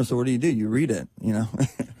my journal, so what do? You read it, you know.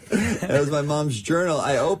 It was my mom's journal.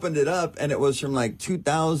 I opened it up, and it was from like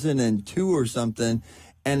 2002 or something,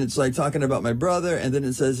 and it's like talking about my brother, and then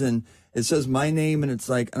it says my name, and it's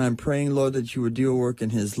like, and I'm praying, Lord, that you would do a work in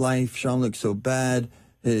his life. Sean looked so bad,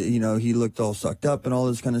 you know, he looked all sucked up and all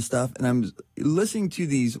this kind of stuff, and I'm listening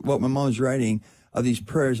to what my mom's writing of these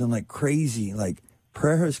prayers, and I'm like, crazy, like,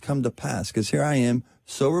 prayer has come to pass, because here I am,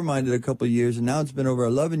 sober-minded a couple of years, and now it's been over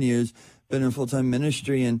 11 years, been in full-time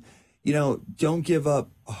ministry, and, you know, don't give up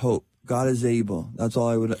hope. God is able. That's all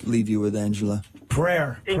I would leave you with, Angela.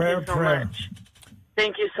 Prayer. Thank you so much.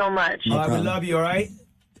 Thank you so much. No we love you, all right?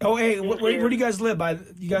 Oh, hey, where do you guys live?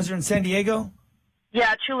 You guys are in San Diego?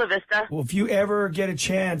 Yeah, Chula Vista. Well, if you ever get a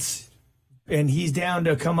chance and he's down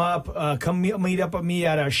to come up, come meet up with me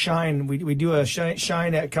at a Shine. We do a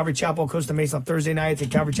Shine at Calvary Chapel, Costa Mesa on Thursday nights, and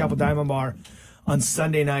Calvary Chapel Diamond Bar on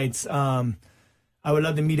Sunday nights. I would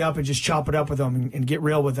love to meet up and just chop it up with him and get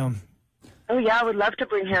real with him. Oh, yeah, I would love to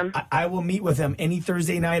bring him. I will meet with him any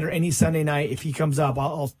Thursday night or any Sunday night. If he comes up,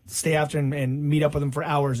 I'll stay after and meet up with him for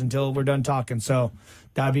hours until we're done talking. So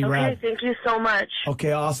that'd be rad. Okay, thank you so much.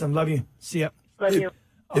 Okay, awesome. Love you. See ya. Love you.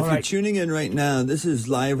 If you're tuning in right now, this is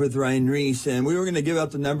Live with Ryan Ries, and we were going to give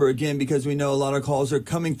out the number again because we know a lot of calls are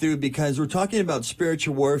coming through because we're talking about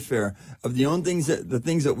spiritual warfare, of the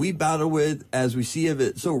things that we battle with as we see of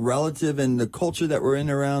it so relative in the culture that we're in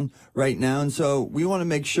around right now. And so we want to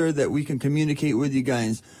make sure that we can communicate with you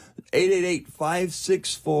guys.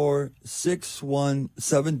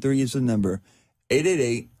 888-564-6173 is the number.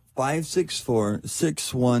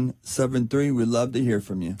 888-564-6173. We'd love to hear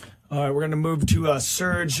from you. All right, we're going to move to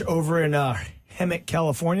Serge over in Hemet,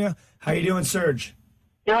 California. How you doing, Serge?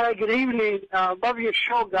 Yeah, good evening. Love your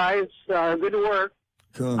show, guys. Good work.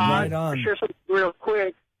 Cool. Right on. Share something real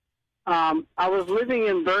quick. I was living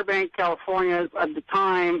in Burbank, California at the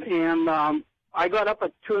time, and I got up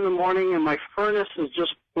at 2 in the morning, and my furnace is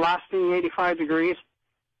just blasting 85 degrees.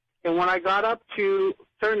 And when I got up to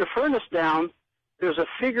turn the furnace down, there's a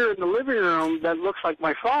figure in the living room that looks like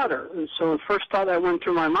my father. And so the first thought that went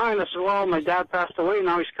through my mind, I said, well, my dad passed away,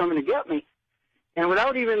 now he's coming to get me. And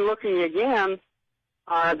without even looking again,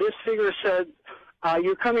 this figure said,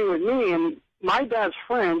 you're coming with me. And my dad's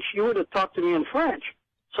French. You would have talked to me in French.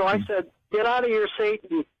 So I said, get out of here,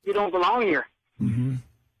 Satan. You don't belong here. Mm-hmm.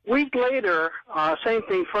 Week later, same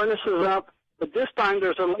thing, furnace is up. But this time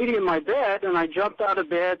there's a lady in my bed, and I jumped out of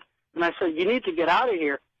bed, and I said, you need to get out of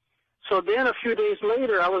here. So then a few days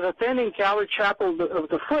later, I was attending Calvary Chapel of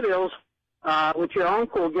the Foothills with your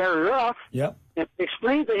uncle, Gary Ruff, Yep. and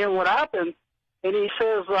explained to him what happened. And he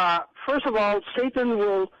says, first of all, Satan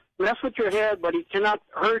will mess with your head, but he cannot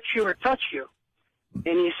hurt you or touch you.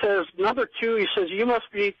 And he says, number two, he says, you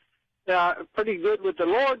must be pretty good with the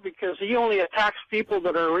Lord because he only attacks people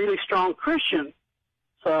that are really strong Christians.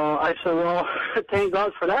 So I said, well, thank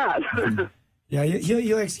God for that. Yeah,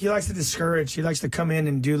 he likes to discourage. He likes to come in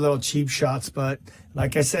and do little cheap shots. But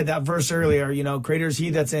like I said, that verse earlier, you know, greater is he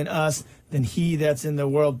that's in us than he that's in the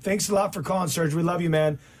world. Thanks a lot for calling, Serge. We love you,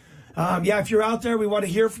 man. Yeah, if you're out there, we want to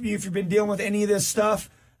hear from you. If you've been dealing with any of this stuff,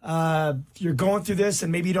 you're going through this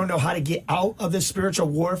and maybe you don't know how to get out of this spiritual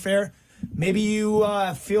warfare. Maybe you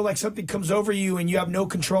feel like something comes over you and you have no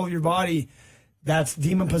control of your body. That's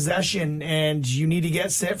demon possession and you need to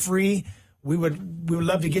get set free. We would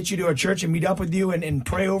love to get you to our church and meet up with you and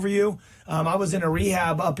pray over you. I was in a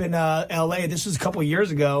rehab up in L.A. This was a couple of years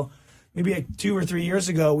ago, maybe like 2 or 3 years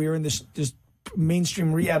ago. We were in this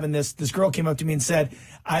mainstream rehab, and this girl came up to me and said,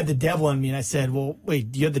 I have the devil in me. And I said, well,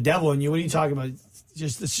 wait, you have the devil in you? What are you talking about?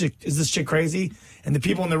 Is this shit crazy? And the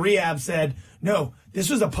people in the rehab said, no, this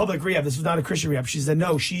was a public rehab. This was not a Christian rehab. She said,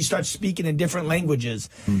 no, she starts speaking in different languages.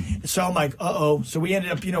 So I'm like, uh-oh. So we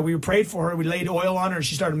ended up, we prayed for her. We laid oil on her, and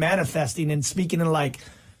she started manifesting and speaking in like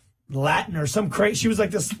Latin or some crazy. She was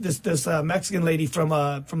like this Mexican lady from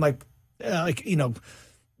I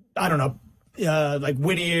don't know, like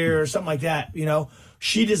Whittier or something like that,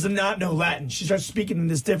 She does not know Latin. She starts speaking in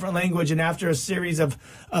this different language, and after a series of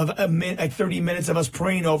 30 minutes of us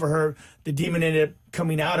praying over her, the demon ended up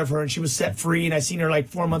coming out of her, and she was set free. And I seen her like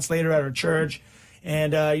 4 months later at her church,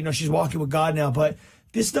 and she's walking with God now. But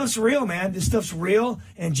this stuff's real, man. This stuff's real,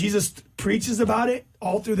 and Jesus preaches about it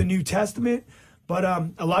all through the New Testament. But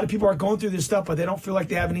a lot of people are going through this stuff, but they don't feel like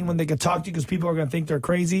they have anyone they can talk to because people are going to think they're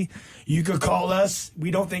crazy. You could call us.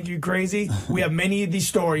 We don't think you're crazy. We have many of these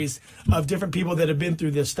stories of different people that have been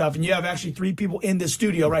through this stuff. And you have actually 3 people in the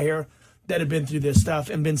studio right here that have been through this stuff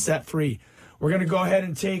and been set free. We're going to go ahead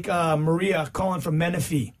and take Maria calling from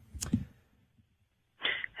Menifee.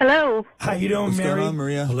 Hello. How you doing, What's Mary? going on,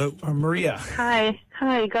 Maria? Hello. Or Maria. Hi.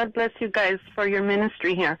 God bless you guys for your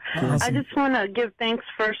ministry here. Awesome. I just want to give thanks,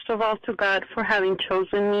 first of all, to God for having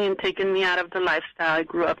chosen me and taken me out of the lifestyle I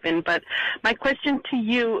grew up in. But my question to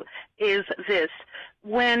you is this.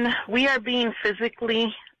 When we are being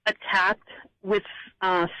physically attacked with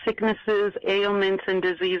sicknesses, ailments, and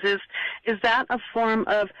diseases, is that a form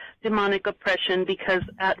of demonic oppression? Because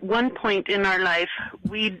at one point in our life,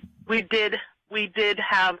 we did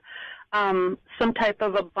have some type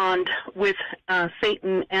of a bond with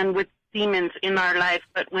Satan and with demons in our life.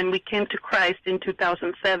 But when we came to Christ in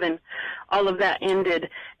 2007, all of that ended.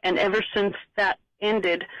 And ever since that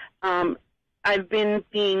ended, I've been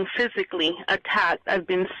being physically attacked. I've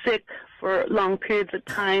been sick for long periods of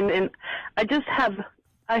time. And I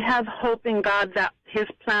have hope in God that his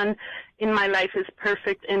plan in my life is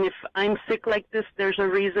perfect. And if I'm sick like this, there's a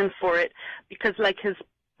reason for it. Because like his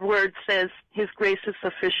word says, his grace is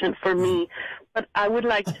sufficient for me. But I would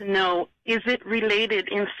like to know, is it related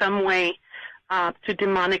in some way to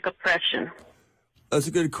demonic oppression? That's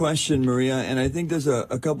a good question, Maria, and I think there's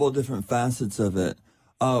a couple of different facets of it.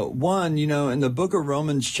 One, in the book of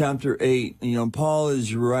Romans chapter 8, Paul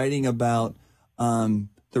is writing about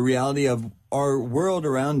the reality of our world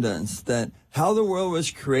around us, that how the world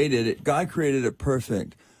was created, God created it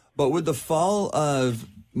perfect. But with the fall of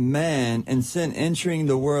man and sin entering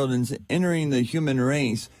the world and entering the human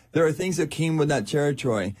race, there are things that came with that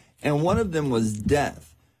territory. And one of them was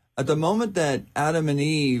death. At the moment that Adam and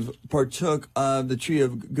Eve partook of the tree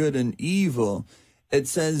of good and evil, it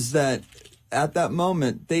says that at that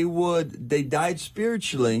moment they died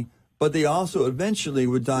spiritually, but they also eventually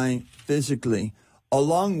would die physically.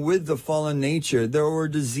 Along with the fallen nature, there were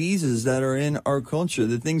diseases that are in our culture,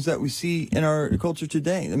 the things that we see in our culture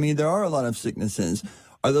today. I mean, there are a lot of sicknesses.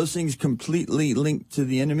 Are those things completely linked to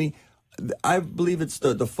the enemy? I believe it's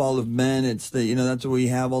the fall of man. It's that's why we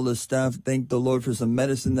have all this stuff. Thank the Lord for some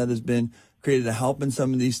medicine that has been created to help in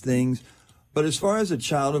some of these things. But as far as a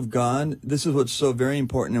child of God, this is what's so very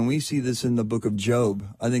important. And we see this in the book of Job.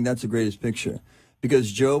 I think that's the greatest picture.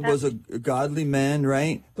 Because Job was a godly man,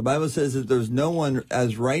 right? The Bible says that there's no one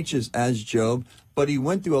as righteous as Job, but he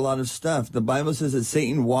went through a lot of stuff. The Bible says that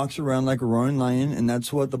Satan walks around like a roaring lion, and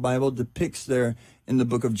that's what the Bible depicts there in the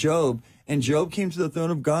book of Job. And Job came to the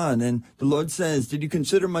throne of God, and the Lord says, did you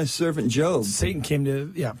consider my servant Job? Satan came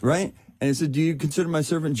to, yeah. Right? And he said, do you consider my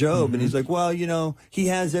servant Job? Mm-hmm. And he's like, well, he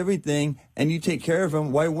has everything, and you take care of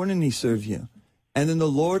him. Why wouldn't he serve you? And then the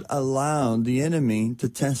Lord allowed the enemy to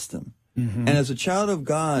test him. Mm-hmm. And as a child of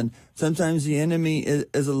God, sometimes the enemy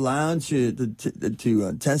is allowed to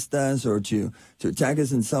test us or to attack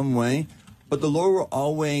us in some way, but the Lord will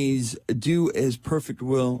always do His perfect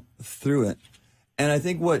will through it. And I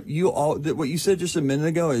think what you said just a minute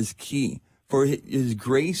ago is key. For His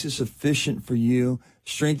grace is sufficient for you.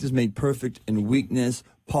 Strength is made perfect in weakness.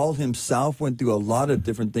 Paul himself went through a lot of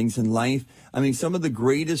different things in life. I mean, some of the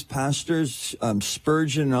greatest pastors,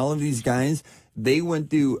 Spurgeon and all of these guys, they went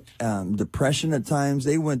through depression at times.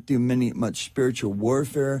 They went through much spiritual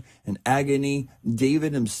warfare and agony.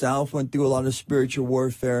 David himself went through a lot of spiritual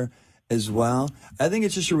warfare as well. I think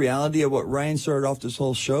it's just a reality of what Ryan started off this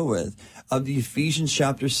whole show with, of the Ephesians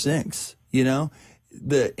chapter 6.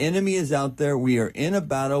 The enemy is out there. We are in a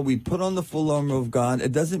battle. We put on the full armor of God.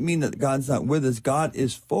 It doesn't mean that God's not with us. God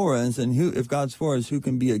is for us. And if God's for us, who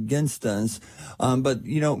can be against us? But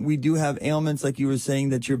we do have ailments, like you were saying,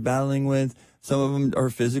 that you're battling with. Some of them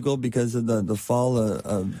are physical because of the fall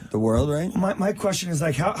of the world, right? My question is,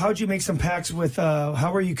 like, how'd you make some pacts with,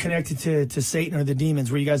 how were you connected to Satan or the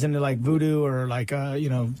demons? Were you guys into, like, voodoo or, like,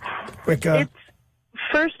 Wicca?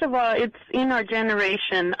 First of all, it's in our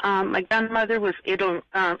generation. My grandmother was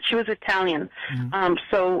she was Italian. Mm-hmm.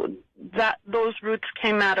 So those roots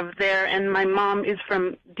came out of there, and my mom is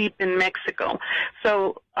from deep in Mexico.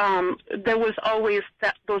 So there was always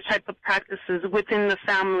those type of practices within the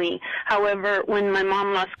family. However, when my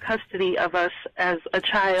mom lost custody of us as a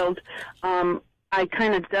child, I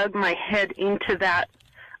kind of dug my head into that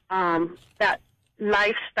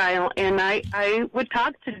lifestyle, and I would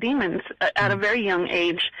talk to demons at a very young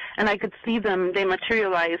age, and I could see them. They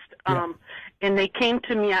materialized, and they came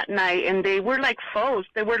to me at night, and they were like foes.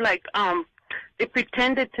 They were like, they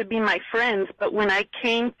pretended to be my friends, but when I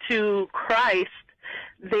came to Christ,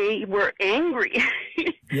 they were angry.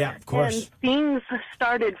 Yeah, of course. And things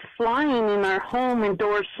started flying in our home and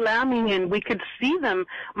doors slamming, and we could see them.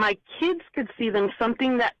 My kids could see them,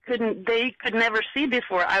 something that they could never see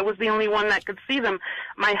before. I was the only one that could see them.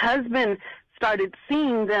 My husband started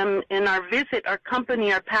seeing them in our visit, our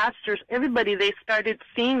company, our pastors, everybody. They started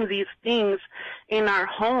seeing these things in our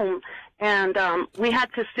home. And we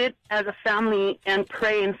had to sit as a family and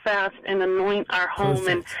pray and fast and anoint our home.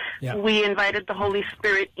 Perfect. And we invited the Holy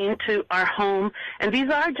Spirit into our home. And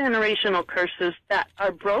these are generational curses that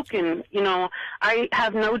are broken. I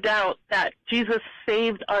have no doubt that Jesus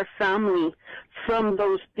saved our family from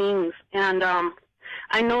those things. And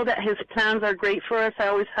I know that His plans are great for us. I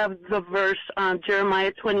always have the verse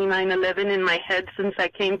Jeremiah 29:11 in my head since I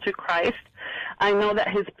came to Christ. I know that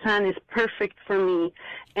His plan is perfect for me.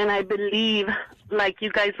 And I believe, like you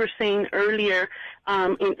guys were saying earlier,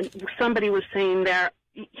 somebody was saying there,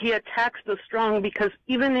 He attacks the strong, because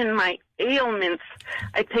even in my ailments,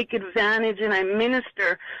 I take advantage and I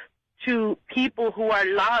minister to people who are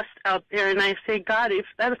lost out there. And I say, God, if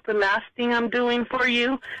that's the last thing I'm doing for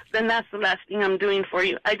you, then that's the last thing I'm doing for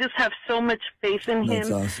you. I just have so much faith in Him. That's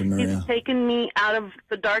awesome, Maria. He's taken me out of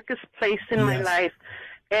the darkest place in my life.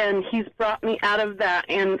 And He's brought me out of that.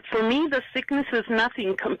 And for me, the sickness is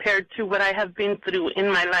nothing compared to what I have been through in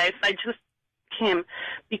my life. I just Him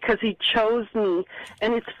because He chose me.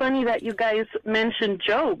 And it's funny that you guys mentioned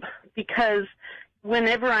Job, because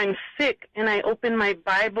whenever I'm sick and I open my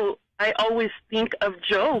Bible, I always think of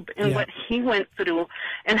Job and what he went through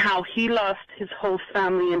and how he lost his whole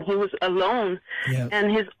family and he was alone. Yeah.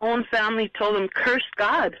 And his own family told him, curse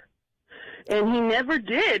God. And he never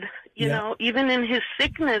did, you know, even in his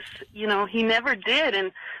sickness, you know, he never did.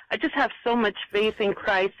 And I just have so much faith in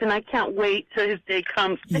Christ, and I can't wait till his day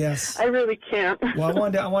comes. Yes. I really can't. Well,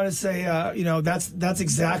 I want to say, you know, that's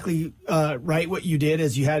exactly right what you did,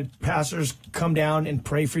 is you had pastors come down and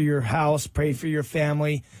pray for your house, pray for your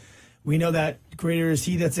family. We know that greater is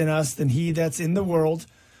he that's in us than he that's in the world.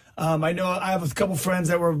 I know I have a couple friends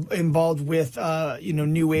that were involved with, you know,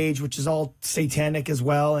 New Age, which is all satanic as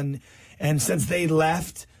well. And since they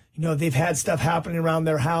left, you know, they've had stuff happening around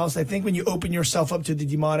their house. I think when you open yourself up to the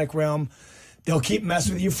demonic realm, they'll keep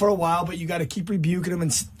messing with you for a while, but you got to keep rebuking them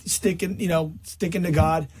and sticking to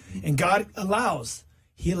God. And God allows.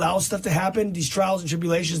 He allows stuff to happen, these trials and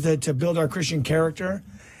tribulations to build our Christian character.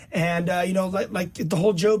 And, you know, like the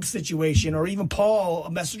whole Job situation, or even Paul,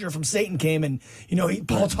 a messenger from Satan came, and, you know,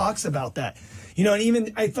 Paul talks about that. You know, and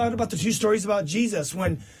even I thought about the two stories about Jesus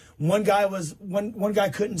when one guy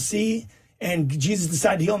couldn't see, and Jesus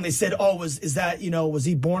decided to heal him. They said, "Oh, was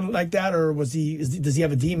he born like that, or does he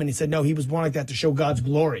have a demon?" He said, "No, he was born like that to show God's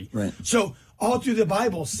glory." Right. So all through the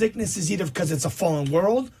Bible, sickness is either because it's a fallen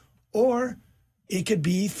world, or it could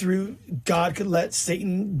be through God could let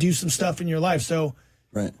Satan do some stuff in your life. So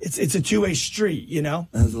right, it's a two-way street, you know.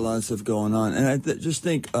 There's a lot of stuff going on, and I just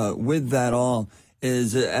think with that all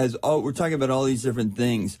is we're talking about all these different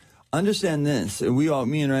things. Understand this, and me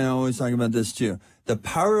and Ryan are always talking about this too. The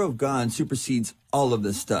power of God supersedes all of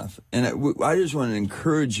this stuff. And I just want to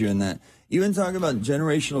encourage you in that. Even talking about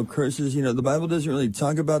generational curses, you know, the Bible doesn't really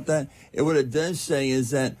talk about that. What it does say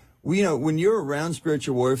is that, you know, when you're around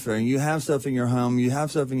spiritual warfare and you have stuff in your home, you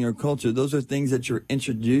have stuff in your culture, those are things that you're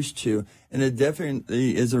introduced to. And it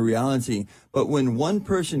definitely is a reality. But when one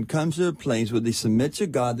person comes to a place where they submit to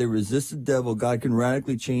God, they resist the devil, God can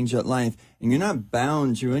radically change that life. And you're not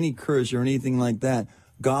bound to any curse or anything like that.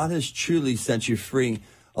 God has truly set you free.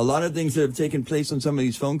 A lot of things that have taken place on some of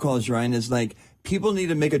these phone calls, Ryan, is like people need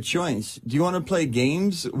to make a choice. Do you want to play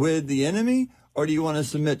games with the enemy, or do you want to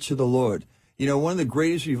submit to the Lord? You know, one of the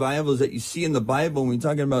greatest revivals that you see in the Bible when we're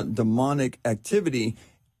talking about demonic activity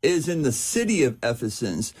is in the city of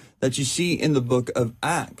Ephesus that you see in the book of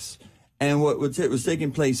Acts. And what was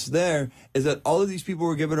taking place there is that all of these people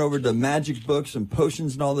were given over to magic books and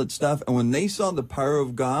potions and all that stuff. And when they saw the power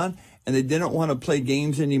of God and they didn't want to play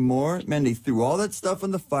games anymore, man, they threw all that stuff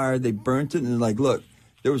in the fire. They burnt it. And they're like, look,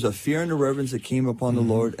 there was a fear and a reverence that came upon the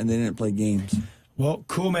Lord, and they didn't play games. Well,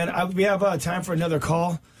 cool, man. We have time for another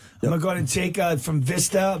call. Yep. I'm going to go ahead and take from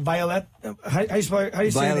Vista, Violet. How do you say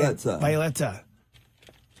Violetta. Violetta.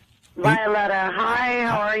 Violetta, hi,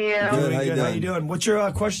 how are you? Good, how you doing? What's your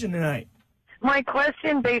question tonight? My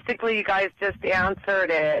question, basically, you guys just answered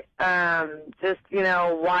it. You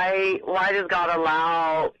know, why does God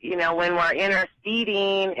allow, you know, when we're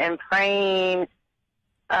interceding and praying,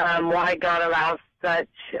 why God allows such,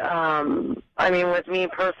 I mean, with me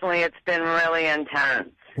personally, it's been really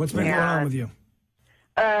intense. What's been going on with you?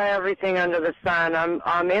 Everything under the sun.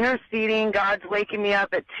 I'm interceding. God's waking me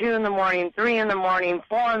up at 2 in the morning, 3 in the morning,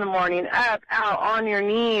 4 in the morning, up, out, on your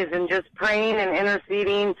knees, and just praying and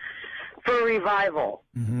interceding for revival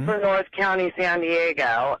for North County, San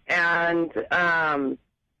Diego. And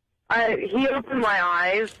he opened my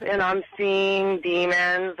eyes, and I'm seeing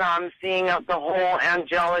demons. I'm seeing the whole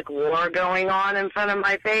angelic war going on in front of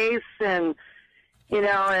my face, and you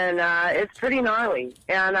know, and it's pretty gnarly.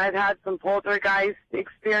 And I've had some poltergeist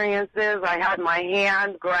experiences. I had my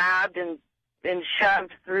hand grabbed and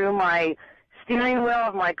shoved through my steering wheel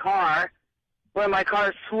of my car when my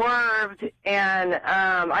car swerved, and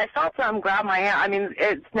I felt something grab my hand. I mean,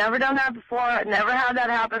 it's never done that before. I never had that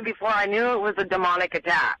happen before. I knew it was a demonic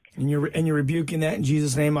attack. And you're rebuking that in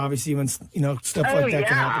Jesus' name, obviously, when, you know, stuff like that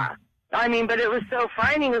can happen. I mean, but it was so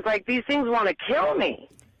frightening. It was like these things want to kill me.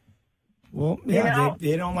 Well, yeah, you know?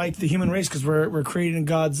 they don't like the human race because we're created in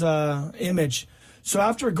God's image. So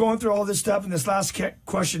after going through all this stuff, and this last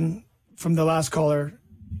question from the last caller,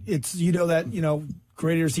 it's, you know, that, you know,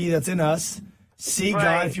 greater is he that's in us. See, right.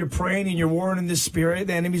 God, if you're praying and you're warring in the spirit,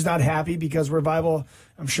 the enemy's not happy because revival,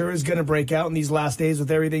 I'm sure, is going to break out in these last days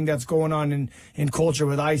with everything that's going on in culture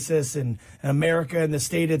with ISIS and America and the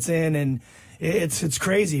state it's in, and it's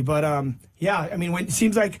crazy. But yeah, I mean, when it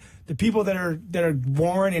seems like the people that are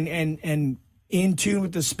warring and in tune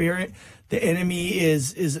with the spirit, the enemy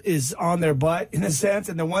is on their butt in a sense,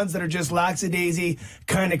 and the ones that are just lackadaisy,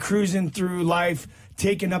 kind of cruising through life,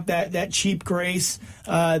 taking up that cheap grace,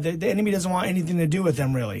 the enemy doesn't want anything to do with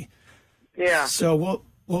them, really. Yeah. So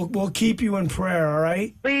we'll We'll keep you in prayer, all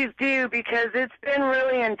right? Please do, because it's been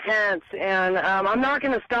really intense, and I'm not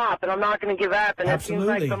going to stop, and I'm not going to give up. And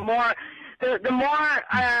Absolutely. It seems like the more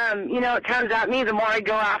it comes at me, the more I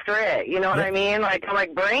go after it. You know what I mean? Like, I'm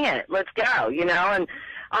like, bring it, let's go. And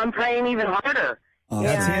I'm praying even harder. Oh,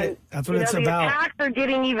 that's it. That's what it's about. The attacks are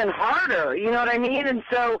getting even harder. You know what I mean? And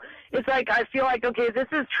so it's like I feel like, okay, this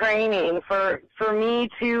is training for me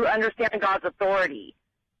to understand God's authority.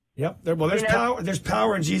 Yep. There's power. There's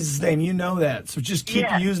power in Jesus' name. You know that. So just keep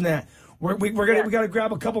using that. We got to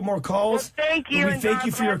grab a couple more calls. Well, thank you. We thank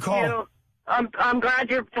you for your call. You. I'm glad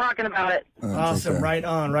you're talking about it. Awesome. Right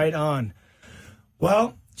on.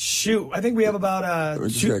 Well, shoot. I think we have about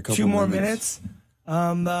two more minutes.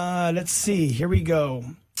 Let's see. Here we go.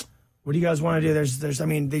 What do you guys want to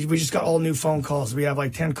do? We just got all new phone calls. We have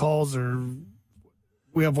like 10 calls, or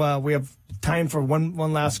we have time for one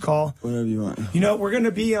last call. Whatever you want. We're going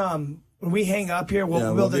to be when we hang up here,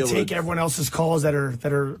 we'll be able to take everyone else's calls that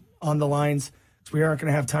are on the lines. So we aren't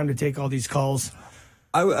going to have time to take all these calls.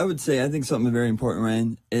 I would say, I think something very important,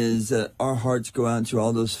 Ryan, is that our hearts go out to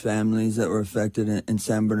all those families that were affected in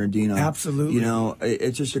San Bernardino. Absolutely.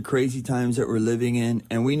 It's just the crazy times that we're living in,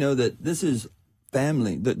 and we know that this is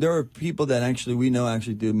family. There are people that we know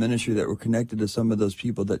do ministry that were connected to some of those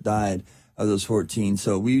people that died of those 14.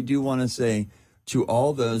 So we do want to say to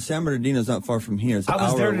all those, San Bernardino is not far from here. It's I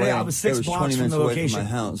was there today. Away. I was 6 blocks 20 minutes from the away location. From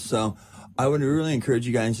my house. So I would really encourage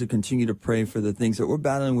you guys to continue to pray for the things that we're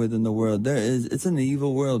battling with in the world. It's an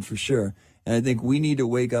evil world for sure. And I think we need to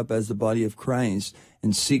wake up as the body of Christ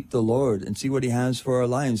and seek the Lord and see what he has for our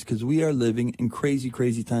lives, because we are living in crazy,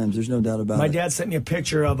 crazy times. There's no doubt about it. My dad sent me a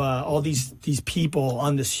picture of all these people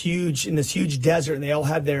on this huge desert, and they all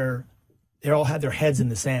had their heads in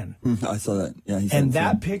the sand. I saw that. Yeah, and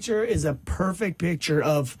that picture is a perfect picture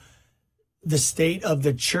of the state of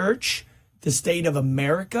the church, the state of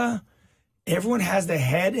America. Everyone has their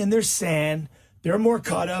head in their sand. They're more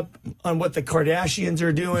caught up on what the Kardashians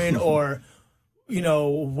are doing or,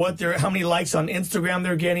 how many likes on Instagram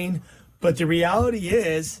they're getting. But the reality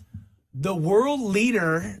is the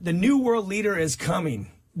new world leader is coming.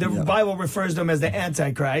 The Bible refers to him as the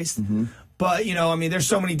Antichrist. Mm-hmm. But, there's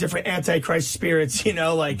so many different Antichrist spirits,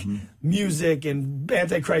 music and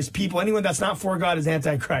Antichrist people. Anyone that's not for God is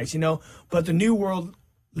Antichrist, But the new world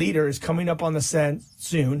leader is coming up on the scene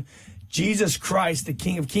soon. Jesus Christ, the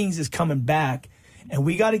King of Kings, is coming back, and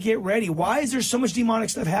we got to get ready. Why is there so much demonic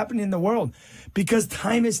stuff happening in the world? Because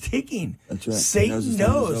time is ticking. That's right. Satan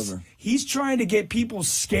knows. He's trying to get people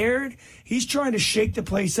scared. He's trying to shake the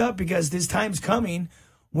place up, because this time's coming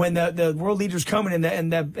when the world leader's coming,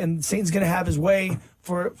 and Satan's going to have his way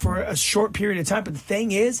for a short period of time. But the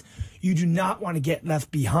thing is, you do not want to get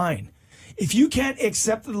left behind. If you can't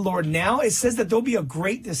accept the Lord now, it says that there'll be a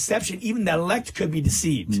great deception. Even the elect could be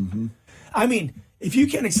deceived. Mm-hmm. If you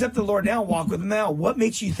can't accept the Lord now, walk with him now, what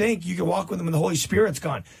makes you think you can walk with him when the Holy Spirit's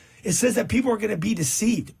gone? It says that people are going to be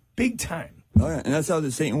deceived big time. Oh, yeah. And that's how the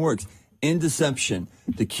Satan works. In deception.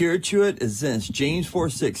 The cure to it is this. James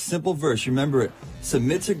 4:6, simple verse. Remember it.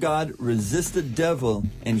 Submit to God, resist the devil,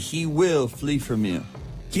 and he will flee from you.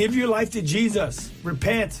 Give your life to Jesus.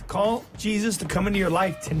 Repent. Call Jesus to come into your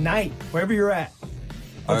life tonight, wherever you're at.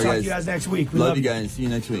 I'll talk to you guys next week. We love you guys. See you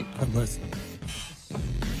next week. God bless.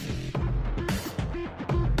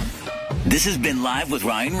 This has been Live with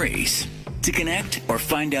Ryan Ries. To connect or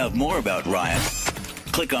find out more about Ryan,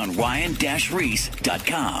 click on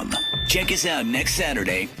ryan-reese.com. Check us out next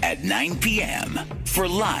Saturday at 9 p.m. for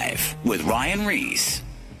Live with Ryan Ries.